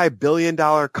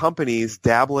multi-billion-dollar companies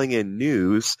dabbling in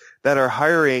news that are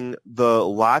hiring the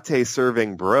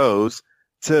latte-serving bros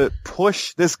to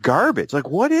push this garbage. Like,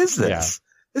 what is this? Yeah.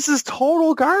 This is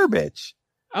total garbage.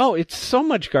 Oh, it's so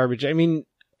much garbage. I mean,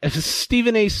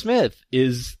 Stephen A. Smith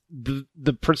is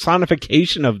the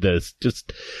personification of this.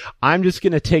 I'm just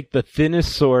going to take the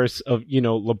thinnest source of,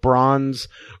 LeBron's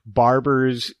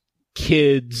barber's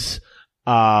kid's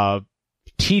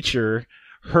teacher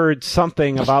heard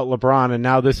something about LeBron, and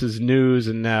now this is news,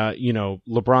 and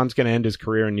LeBron's going to end his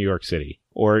career in New York City,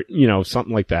 or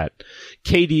something like that.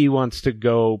 KD wants to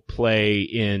go play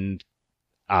in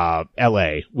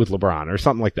LA with LeBron or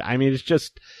something like that. I mean,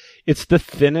 it's the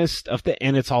thinnest of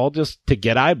and it's all just to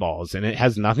get eyeballs, and it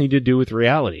has nothing to do with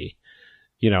reality,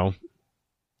 Yeah,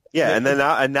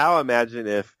 and now imagine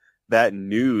if that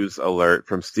news alert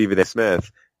from Stephen A.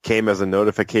 Smith came as a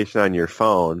notification on your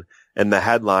phone, and the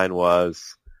headline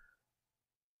was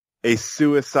a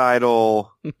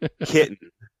suicidal kitten ...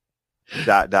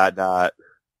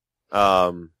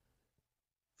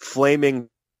 Flaming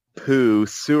poo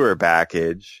sewer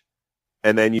package.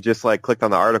 And then you just clicked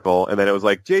on the article, and then it was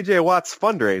like JJ Watt's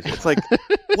fundraiser. It's like,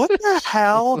 what the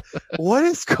hell? What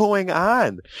is going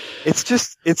on? It's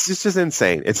just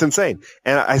insane. It's insane.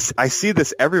 And I see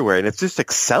this everywhere, and it's just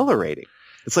accelerating.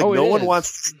 It's like no one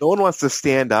wants to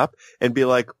stand up and be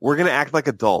like, we're going to act like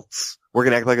adults. We're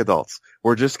going to act like adults.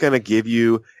 We're just going to give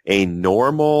you a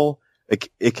normal,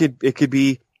 it could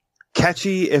be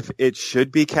catchy if it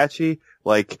should be catchy.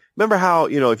 Like, remember how,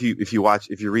 if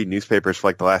you read newspapers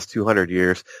for the last 200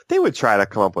 years, they would try to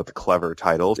come up with clever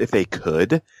titles if they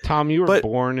could. Tom, you were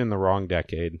born in the wrong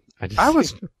decade. I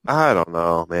don't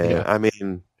know, man. Yeah. I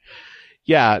mean,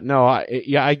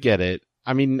 I get it.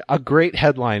 I mean, a great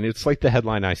headline. It's like the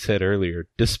headline I said earlier.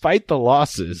 Despite the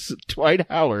losses, Dwight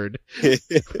Howard,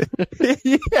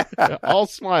 all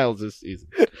smiles this season.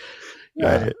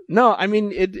 Yeah. Right. No, I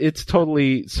mean, it's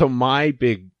totally, so my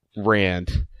big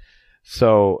rant,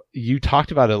 so you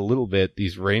talked about it a little bit,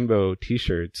 these rainbow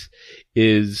t-shirts,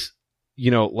 is,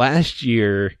 last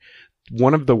year,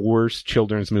 one of the worst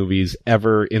children's movies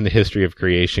ever in the history of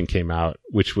creation came out,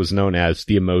 which was known as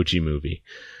the Emoji Movie.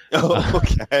 Oh,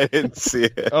 okay. I didn't see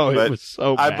it. It was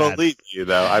so bad. I believe you,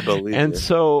 though. I believe you. And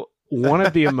so one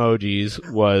of the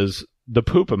emojis was the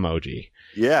poop emoji.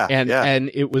 Yeah.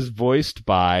 And it was voiced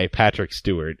by Patrick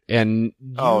Stewart. And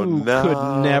you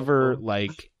could never,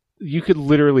 you could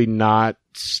literally not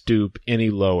stoop any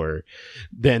lower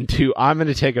than I'm going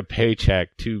to take a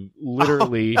paycheck to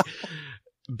literally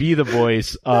be the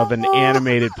voice of an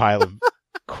animated pile of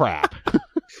crap.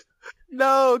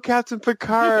 No, Captain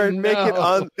Picard, make it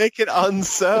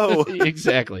unso.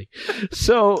 Exactly.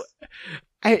 So,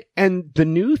 and the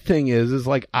new thing is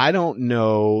I don't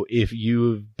know if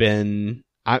you've been,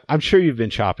 I'm sure you've been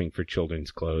shopping for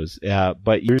children's clothes,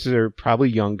 but yours are probably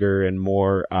younger and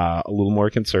more, a little more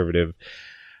conservative.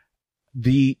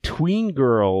 The tween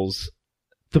girls,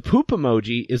 the poop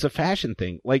emoji is a fashion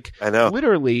thing. I know.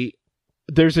 Literally,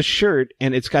 there's a shirt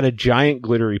and it's got a giant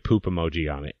glittery poop emoji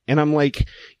on it. And I'm like,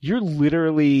 you're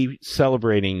literally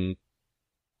celebrating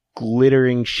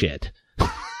glittering shit.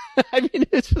 I mean,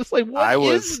 it's just like, what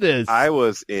is this? I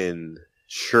was in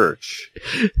church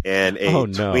and a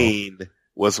tween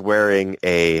was wearing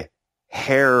a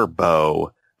hair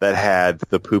bow that had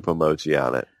the poop emoji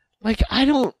on it.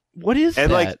 What is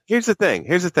that? And here's the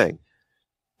thing.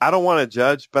 I don't want to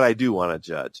judge, but I do want to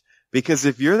judge. Because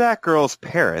if you're that girl's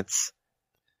parents,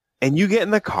 and you get in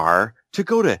the car to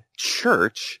go to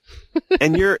church,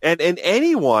 and and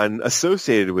anyone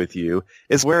associated with you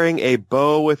is wearing a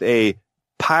bow with a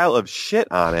pile of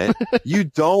shit on it, you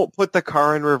don't put the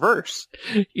car in reverse.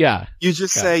 Yeah. You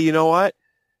just say, you know what?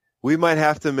 We might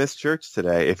have to miss church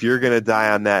today if you're going to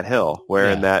die on that hill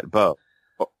wearing that bow.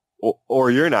 Or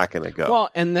you're not going to go.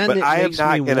 Well, and then I am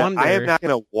not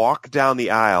going to walk down the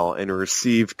aisle and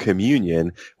receive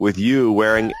communion with you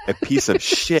wearing a piece of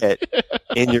shit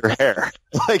in your hair.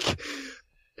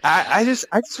 I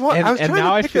just want. And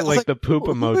now I feel like the poop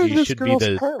emoji should be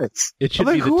the parents? It should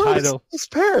be the title. His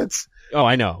parents. Oh,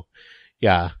 I know.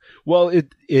 Yeah. Well,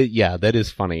 that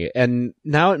is funny. And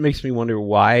now it makes me wonder,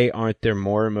 why aren't there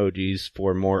more emojis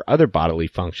for more other bodily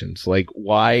functions?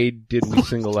 Why did we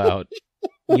single out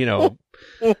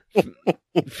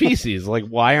feces?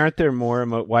 Why aren't there more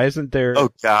why isn't there? Oh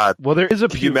God! Well, there is a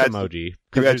puke emoji.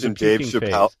 Can you imagine Dave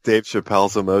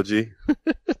Chappelle's emoji?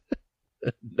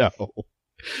 No.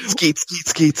 Skeet, skeet,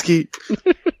 skeet, skeet.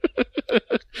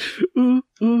 Ooh,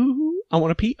 ooh, I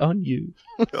want to pee on you.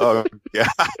 Oh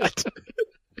God!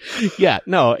 Yeah,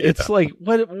 no, it's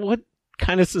what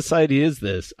kind of society is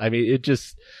this? I mean,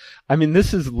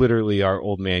 this is literally our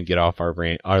old man get off our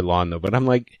lawn though. But I'm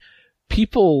like,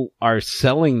 people are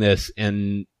selling this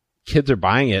and kids are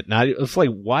buying it. And it's like,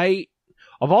 why,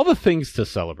 of all the things to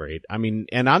celebrate, I mean,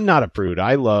 and I'm not a prude.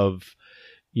 I love,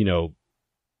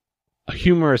 a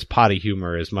humorous potty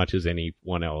humor as much as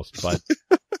anyone else. But,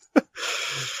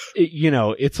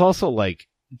 it's also like,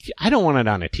 I don't want it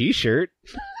on a t-shirt.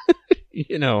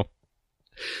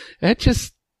 That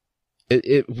just,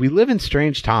 we live in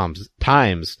strange times,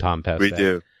 Tom Pesek. We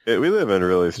do. We live in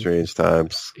really strange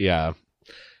times. Yeah.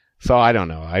 So I don't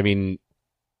know. I mean,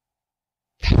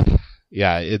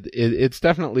 yeah, it's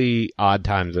definitely odd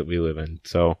times that we live in.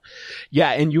 So,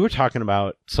 yeah, and you were talking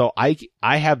about, so I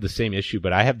have the same issue,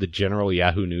 but I have the general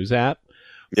Yahoo News app.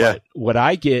 Yeah. But what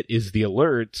I get is the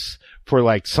alerts for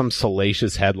like some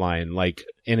salacious headline, like,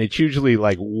 and it's usually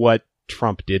like what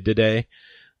Trump did today,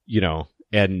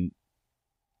 and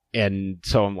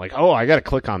so I'm like, oh, I got to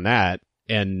click on that.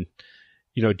 And,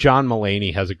 John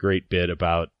Mulaney has a great bit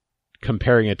about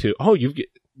comparing it to,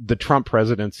 the Trump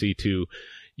presidency to,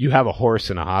 you have a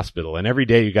horse in a hospital and every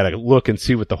day you got to look and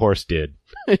see what the horse did.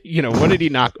 What did he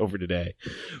knock over today?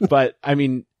 But I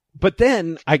mean, but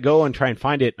then I go and try and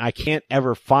find it and I can't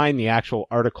ever find the actual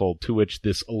article to which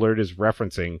this alert is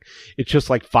referencing. It's just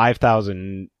like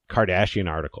 5,000 Kardashian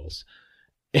articles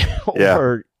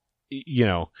or,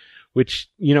 which,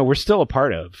 we're still a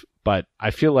part of, but I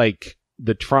feel like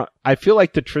the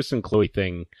Tristan Khloe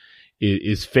thing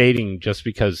is fading just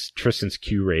because Tristan's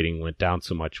Q rating went down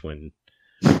so much when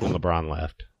LeBron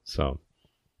left. So,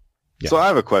 yeah. So I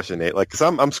have a question, Nate. Like, cause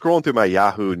I'm scrolling through my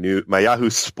Yahoo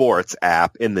Sports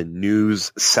app in the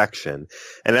news section,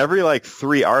 and every like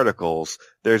 3 articles,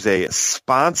 there's a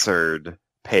sponsored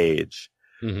page.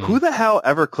 Mm-hmm. Who the hell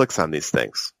ever clicks on these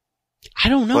things? I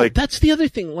don't know. Like, that's the other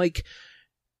thing. Like,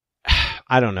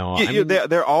 I don't know.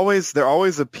 They're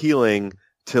always appealing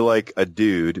to like a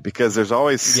dude because there's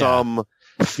always some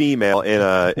female in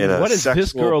a what does sexual...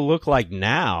 this girl look like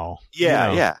now?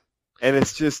 Yeah. And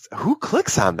it's just, who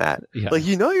clicks on that? Yeah. Like,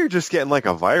 you're just getting like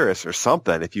a virus or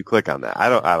something if you click on that. I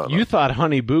don't know. You thought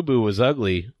Honey Boo Boo was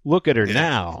ugly. Look at her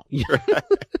now.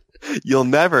 You'll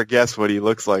never guess what he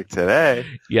looks like today.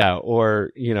 Yeah. Or,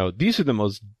 these are the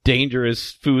most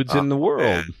dangerous foods in the world.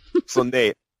 Man. So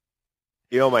Nate,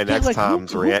 my next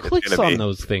Tom's rant is going to be... Who clicks on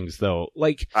those things, though?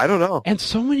 Like, I don't know. And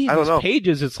so many of these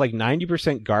pages, it's like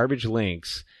 90% garbage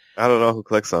links. I don't know who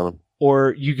clicks on them.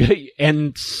 Or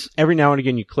and every now and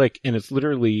again you click, and it's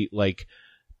literally like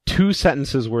 2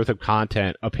 sentences worth of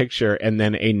content, a picture, and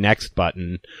then a next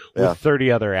button with 30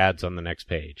 other ads on the next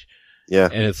page. Yeah.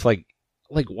 And it's like,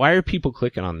 why are people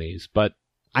clicking on these? But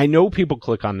I know people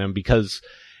click on them because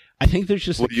I think there's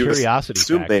just a curiosity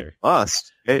assume factor. They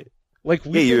must. Like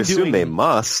you assume they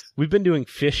must. We've been doing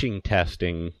phishing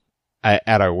testing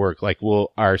at our work. Like,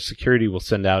 our security will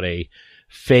send out a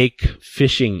fake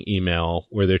phishing email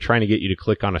where they're trying to get you to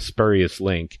click on a spurious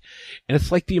link. And it's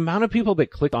like the amount of people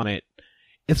that click on it,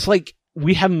 it's like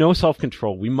we have no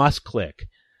self-control. We must click.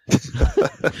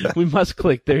 We must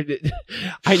click.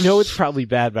 I know it's probably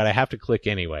bad, but I have to click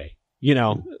anyway. There's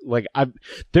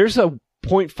a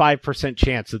 0.5%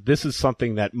 chance that this is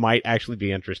something that might actually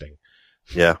be interesting.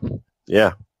 Yeah.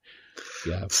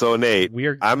 So Nate,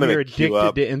 we're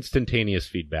addicted to instantaneous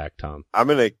feedback, Tom.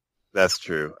 That's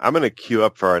true. I'm going to queue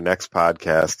up for our next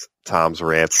podcast, Tom's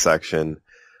Rants section.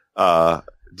 Do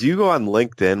you go on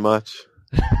LinkedIn much?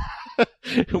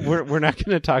 We're not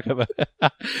going to talk about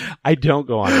I don't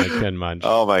go on LinkedIn much.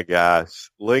 Oh my gosh.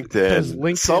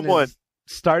 LinkedIn. Someone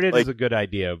started as a good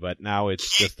idea, but now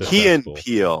it's just a Key and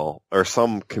Peele or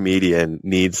some comedian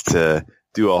needs to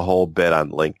do a whole bit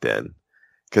on LinkedIn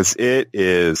because it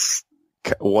is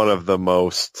one of the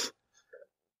most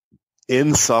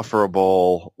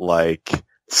insufferable, like,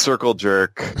 circle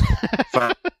jerk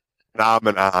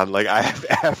phenomenon like I have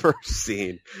ever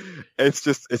seen. It's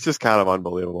just kind of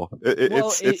unbelievable.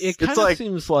 It kind of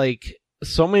seems like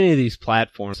so many of these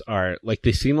platforms are like,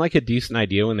 they seem like a decent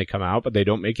idea when they come out, but they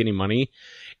don't make any money.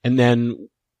 And then,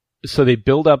 so they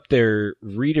build up their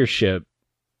readership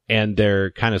and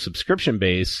their kind of subscription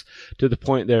base to the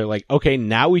point they're like, okay,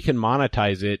 now we can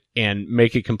monetize it and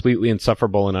make it completely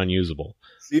insufferable and unusable.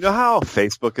 So you know how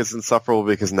Facebook is insufferable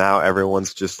because now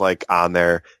everyone's just like on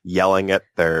there yelling at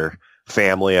their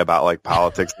family about like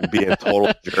politics and being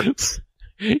total jerks.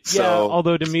 Yeah,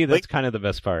 although to me that's kind of the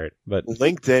best part. But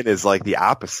LinkedIn is like the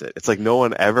opposite. It's like no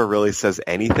one ever really says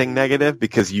anything negative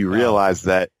because you realize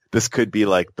that this could be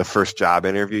like the first job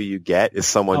interview you get is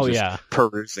someone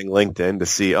perusing LinkedIn to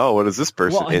see, what is this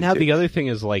person into? Now the other thing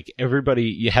is like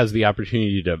everybody has the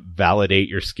opportunity to validate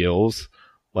your skills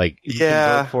Like, you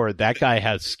can vote for that guy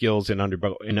has skills in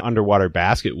underwater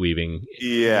basket weaving.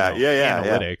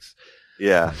 Analytics.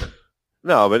 Yeah.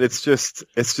 No, but it's just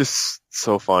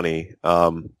so funny.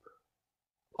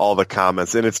 All the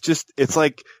comments, and it's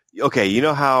like, okay, you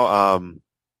know how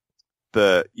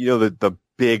the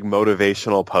big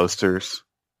motivational posters.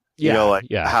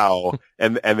 How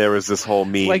and there was this whole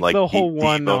meme, like the whole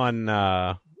one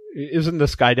on isn't the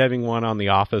skydiving one on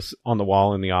the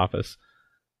wall in the office?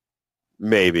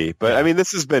 Maybe, but I mean,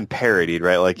 this has been parodied,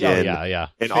 right? Like in Failure,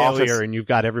 Office, and you've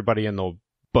got everybody in the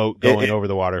boat going over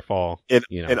the waterfall.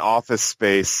 In Office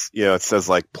Space, it says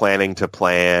like planning to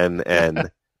plan,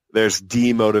 and there's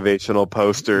demotivational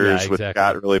posters, which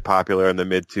got really popular in the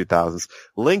mid 2000s.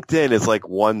 LinkedIn is like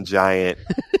one giant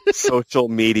social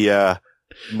media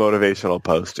motivational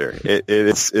poster.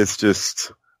 It's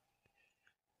just,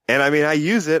 and I mean, I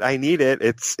use it, I need it.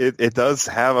 It does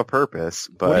have a purpose,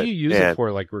 but what do you use it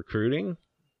for? Like recruiting?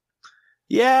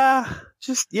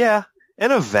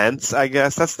 And events, I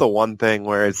guess. That's the one thing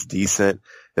where it's decent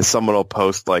is someone will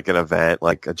post like an event,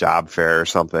 like a job fair or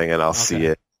something, and I'll see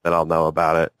it and I'll know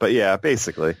about it. But yeah,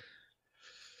 basically.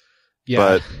 Yeah.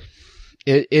 But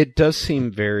it does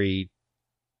seem very.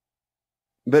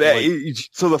 But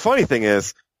so the funny thing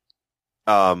is,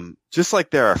 just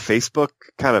like there are Facebook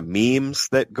kind of memes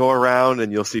that go around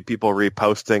and you'll see people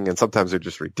reposting, and sometimes they're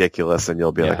just ridiculous and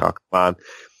you'll be like, oh, come on.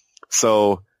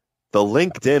 So the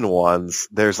LinkedIn ones,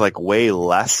 there's like way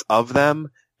less of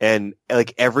them, and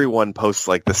like everyone posts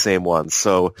like the same ones.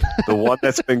 So the one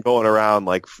that's been going around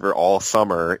like for all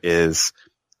summer is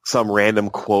some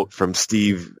random quote from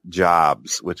Steve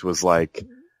Jobs, which was like,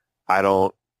 I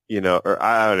don't know,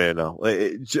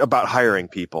 about hiring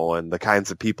people and the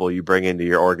kinds of people you bring into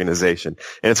your organization.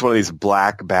 And it's one of these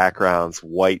black backgrounds,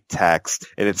 white text,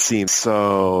 and it seems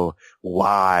so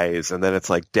wise. And then it's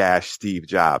like dash Steve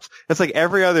Jobs. It's like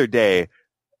every other day,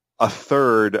 a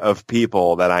third of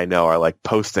people that I know are like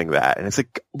posting that. And it's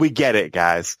like, we get it,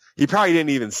 guys. He probably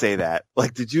didn't even say that.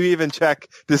 Like, did you even check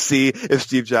to see if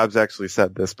Steve Jobs actually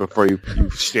said this before you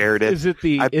shared it? Is it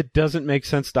it doesn't make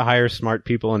sense to hire smart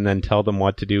people and then tell them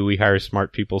what to do? We hire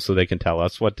smart people so they can tell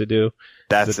us what to do.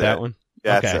 That's that one?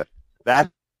 That's it.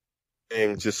 That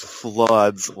thing just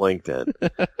floods LinkedIn.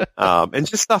 And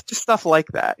just stuff like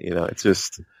that. It's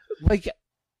just like,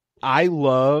 I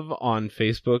love on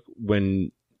Facebook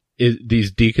when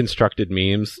these deconstructed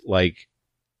memes, like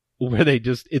where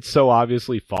it's so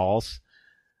obviously false.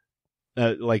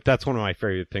 Like that's one of my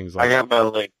favorite things. Like, I got my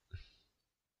link.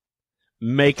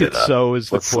 Make it so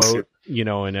is the quote,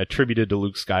 and attributed to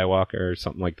Luke Skywalker or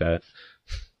something like that.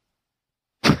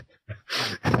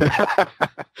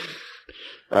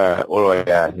 All right, what do I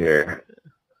got here?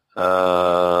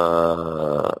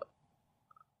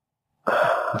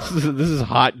 This is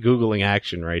hot Googling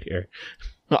action right here.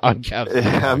 On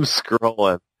I'm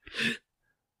scrolling.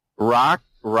 Rock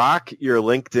your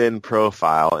LinkedIn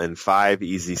profile in 5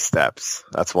 easy steps.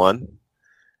 That's one.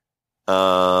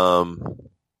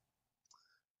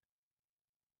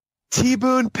 T.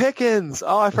 Boone Pickens.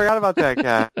 Oh, I forgot about that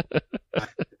guy.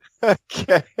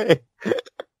 Okay.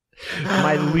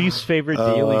 My least favorite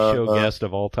Daily Show guest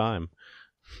of all time.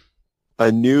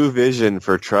 A new vision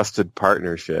for trusted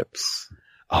partnerships.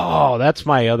 Oh, that's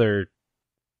my other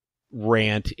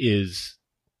rant is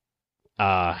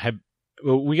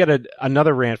we got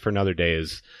another rant for another day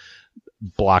is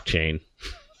blockchain.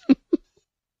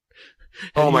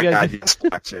 Oh my god, yes,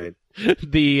 blockchain.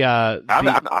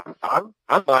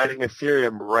 I'm mining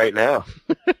Ethereum right now.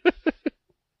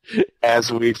 As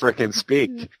we freaking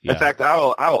speak. Yeah. In fact,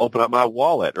 I'll open up my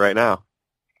wallet right now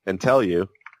and tell you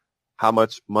how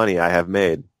much money I have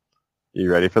made. You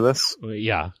ready for this?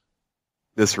 Yeah.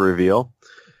 This reveal.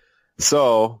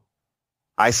 So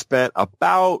I spent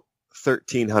about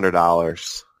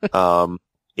 $1,300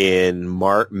 in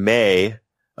May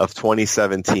of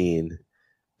 2017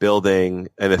 building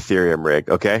an Ethereum rig.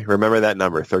 Okay, remember that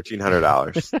number,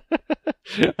 $1,300.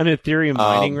 An Ethereum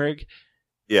mining rig.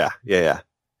 Yeah.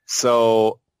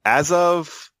 So as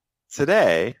of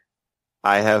today,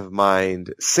 I have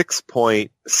mined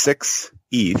 6.6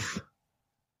 ETH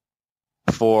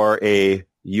for a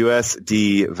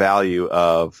USD value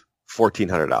of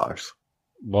 $1,400.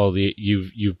 Well,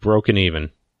 you've broken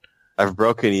even. I've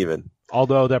broken even.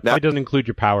 Although that probably doesn't include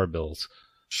your power bills.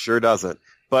 Sure doesn't.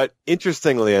 But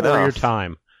interestingly enough, or your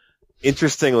time.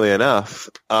 Interestingly enough,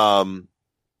 it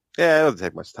doesn't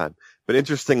take much time. But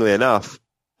interestingly enough,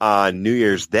 on New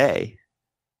Year's Day,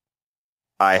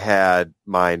 I had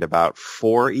mined about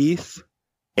 4 ETH,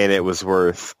 and it was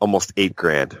worth almost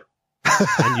 $8,000.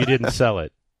 And you didn't sell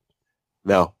it?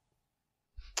 No.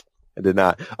 I did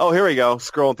not. Oh, here we go.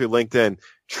 Scrolling through LinkedIn.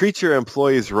 treat your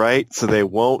employees right so they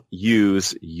won't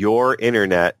use your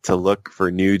internet to look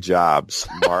for new jobs.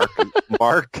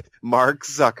 Mark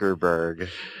Zuckerberg.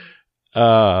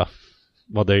 Well,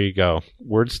 there you go.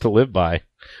 Words to live by.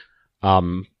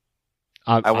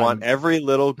 I want every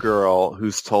little girl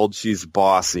who's told she's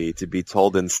bossy to be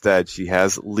told instead she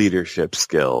has leadership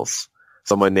skills.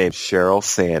 Someone named Sheryl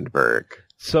Sandberg.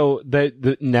 So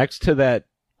the next to that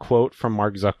quote from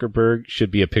Mark Zuckerberg should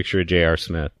be a picture of J.R.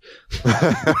 Smith.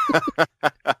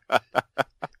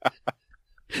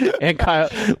 And Kyle,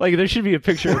 like there should be a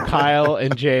picture of Kyle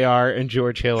and JR and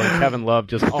George Hill and Kevin Love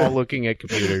just all looking at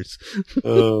computers.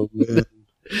 Oh man.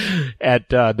 At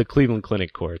the Cleveland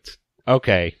Clinic courts.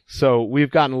 Okay, so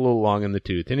we've gotten a little long in the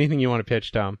tooth. Anything you want to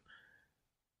pitch, Tom?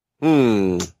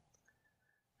 Anything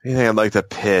I'd like to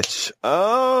pitch?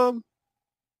 Well,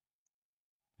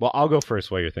 I'll go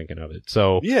first while you're thinking of it.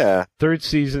 So, yeah, third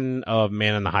season of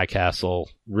Man in the High Castle,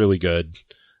 really good.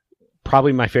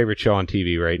 Probably my favorite show on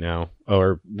TV right now,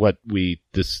 or what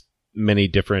this many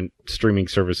different streaming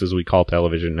services we call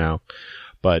television now.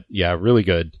 But yeah, really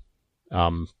good.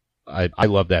 I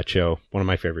love that show. One of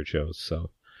my favorite shows. So.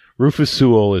 Rufus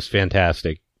Sewell is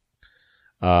fantastic.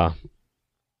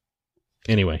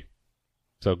 Anyway,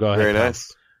 so go ahead. Very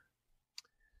nice.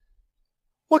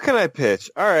 What can I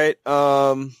pitch? All right.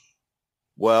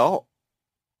 Well,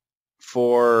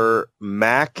 for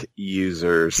Mac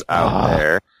users out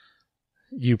there,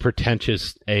 you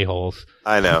pretentious a-holes.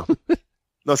 I know.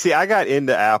 No, see, I got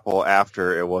into Apple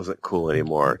after it wasn't cool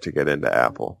anymore to get into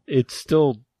Apple. It's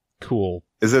still cool.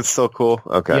 Is it still cool?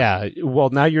 Okay. Yeah.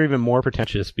 Well, now you're even more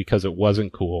pretentious because it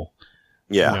wasn't cool.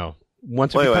 Yeah. You know,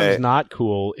 once it becomes not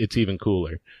cool, it's even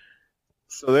cooler.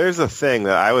 So there's a thing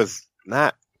that I was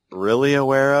not really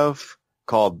aware of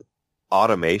called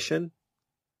automation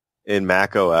in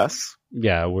Mac OS.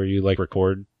 Yeah, where you like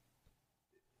record.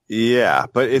 Yeah,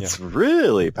 but it's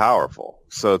really powerful.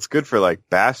 So it's good for like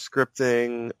bash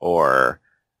scripting or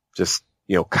just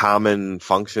common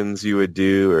functions you would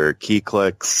do or key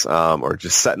clicks, or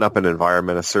just setting up an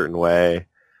environment a certain way.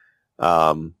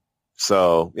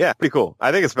 So yeah, pretty cool.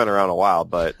 I think it's been around a while,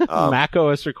 but, Mac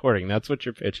OS recording, that's what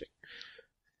you're pitching.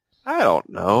 I don't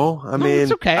know. I mean,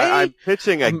 it's okay. I'm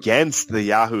pitching against the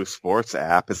Yahoo Sports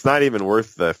app. It's not even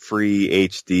worth the free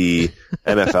HD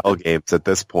NFL games at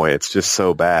this point. It's just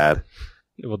so bad.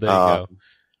 Well, there you go.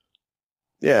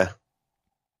 Yeah.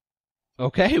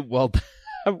 Okay. Well,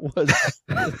 was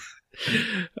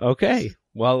okay.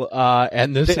 Well,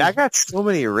 and this I got so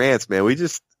many rants, man. We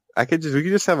could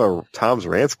just have a Tom's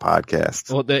Rants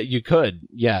podcast. Well, you could,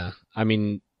 yeah. I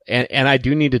mean, and I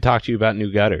do need to talk to you about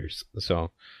new gutters.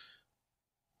 So,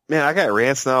 man, I got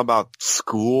rants now about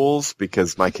schools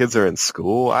because my kids are in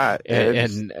school.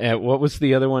 And what was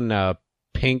the other one?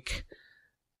 Pink,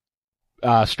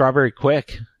 Strawberry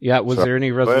Quick. Yeah, was there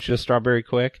any resolution to Strawberry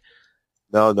Quick?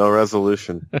 No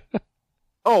resolution.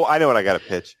 Oh, I know what I got to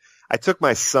pitch. I took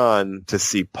my son to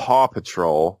see Paw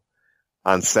Patrol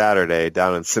on Saturday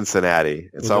down in Cincinnati.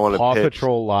 And so I want to Paw pitch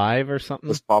Patrol Live or something? It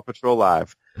was Paw Patrol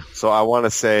Live. So I want to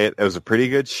say it was a pretty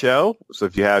good show. So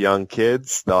if you have young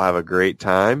kids, they'll have a great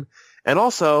time. And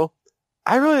also,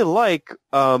 I really like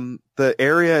the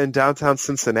area in downtown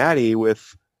Cincinnati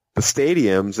with the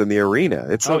stadiums and the arena.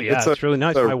 It's really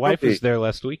nice. My wife was there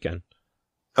last weekend.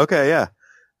 Okay, yeah.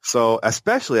 So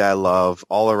especially I love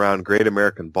all around Great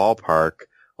American Ballpark,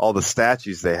 all the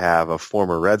statues they have of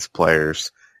former Reds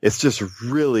players. It's just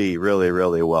really, really,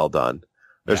 really well done.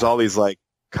 There's all these like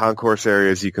concourse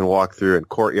areas you can walk through and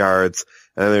courtyards,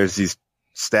 and then there's these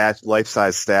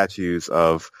life-size statues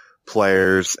of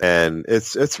players, and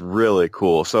it's really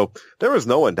cool. So there was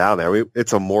no one down there.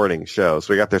 It's a morning show,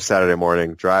 so we got there Saturday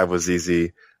morning. Drive was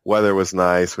easy. Weather was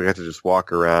nice. We got to just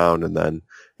walk around, and then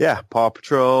Paw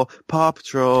Patrol.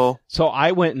 So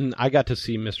I went and I got to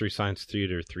see Mystery Science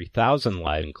Theater 3000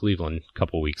 live in Cleveland a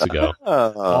couple weeks ago.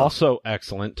 Also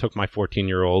excellent. Took my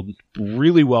 14-year-old.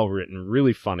 Really well written.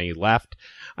 Really funny. Laughed.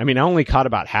 I mean, I only caught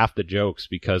about half the jokes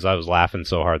because I was laughing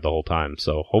so hard the whole time.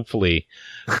 So hopefully,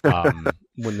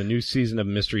 when the new season of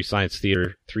Mystery Science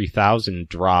Theater 3000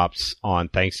 drops on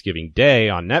Thanksgiving Day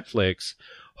on Netflix,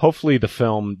 hopefully the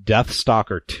film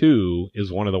Deathstalker 2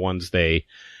 is one of the ones they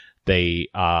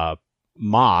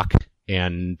mock,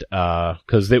 and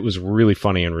because it was really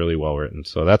funny and really well written.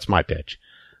 So that's my pitch.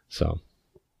 So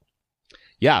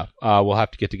we'll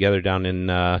have to get together down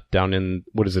in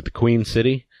what is it, the Queen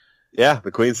City? Yeah,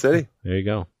 the Queen City. There you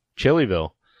go,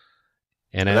 Chillyville.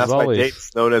 And as that's always, why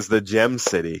Date's known as the Gem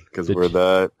City because we're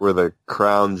the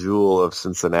crown jewel of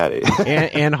Cincinnati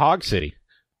and Hog City.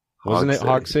 Wasn't it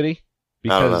Hog City?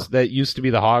 Because that used to be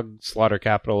the hog slaughter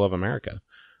capital of America.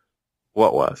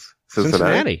 What was?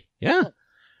 Cincinnati. Yeah.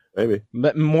 Maybe.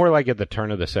 But more like at the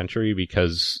turn of the century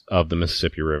because of the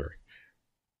Mississippi River.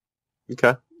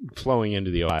 Okay. Flowing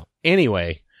into the Ohio.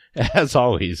 Anyway, as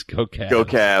always, go Cavs. Go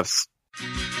Cavs.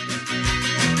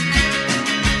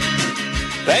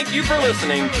 Thank you for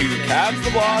listening to Cavs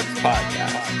the Blogs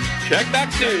podcast. Check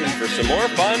back soon for some more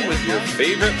fun with your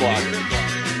favorite bloggers.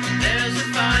 There's a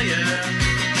fire.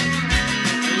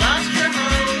 You lost your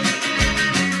home.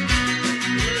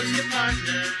 You lose your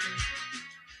partner.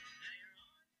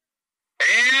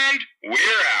 And we're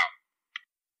out.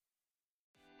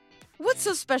 What's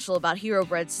so special about Hero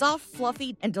Bread's soft,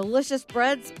 fluffy, and delicious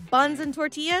breads, buns, and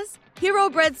tortillas? Hero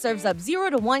Bread serves up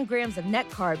 0 to 1 grams of net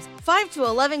carbs, 5 to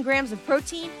 11 grams of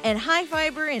protein, and high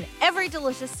fiber in every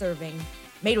delicious serving.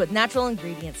 Made with natural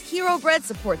ingredients, Hero Bread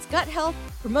supports gut health,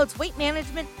 promotes weight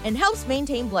management, and helps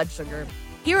maintain blood sugar.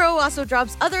 Hero also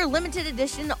drops other limited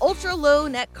edition ultra-low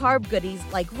net carb goodies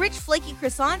like rich flaky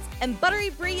croissants and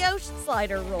buttery brioche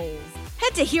slider rolls.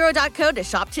 Head to hero.co to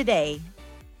shop today.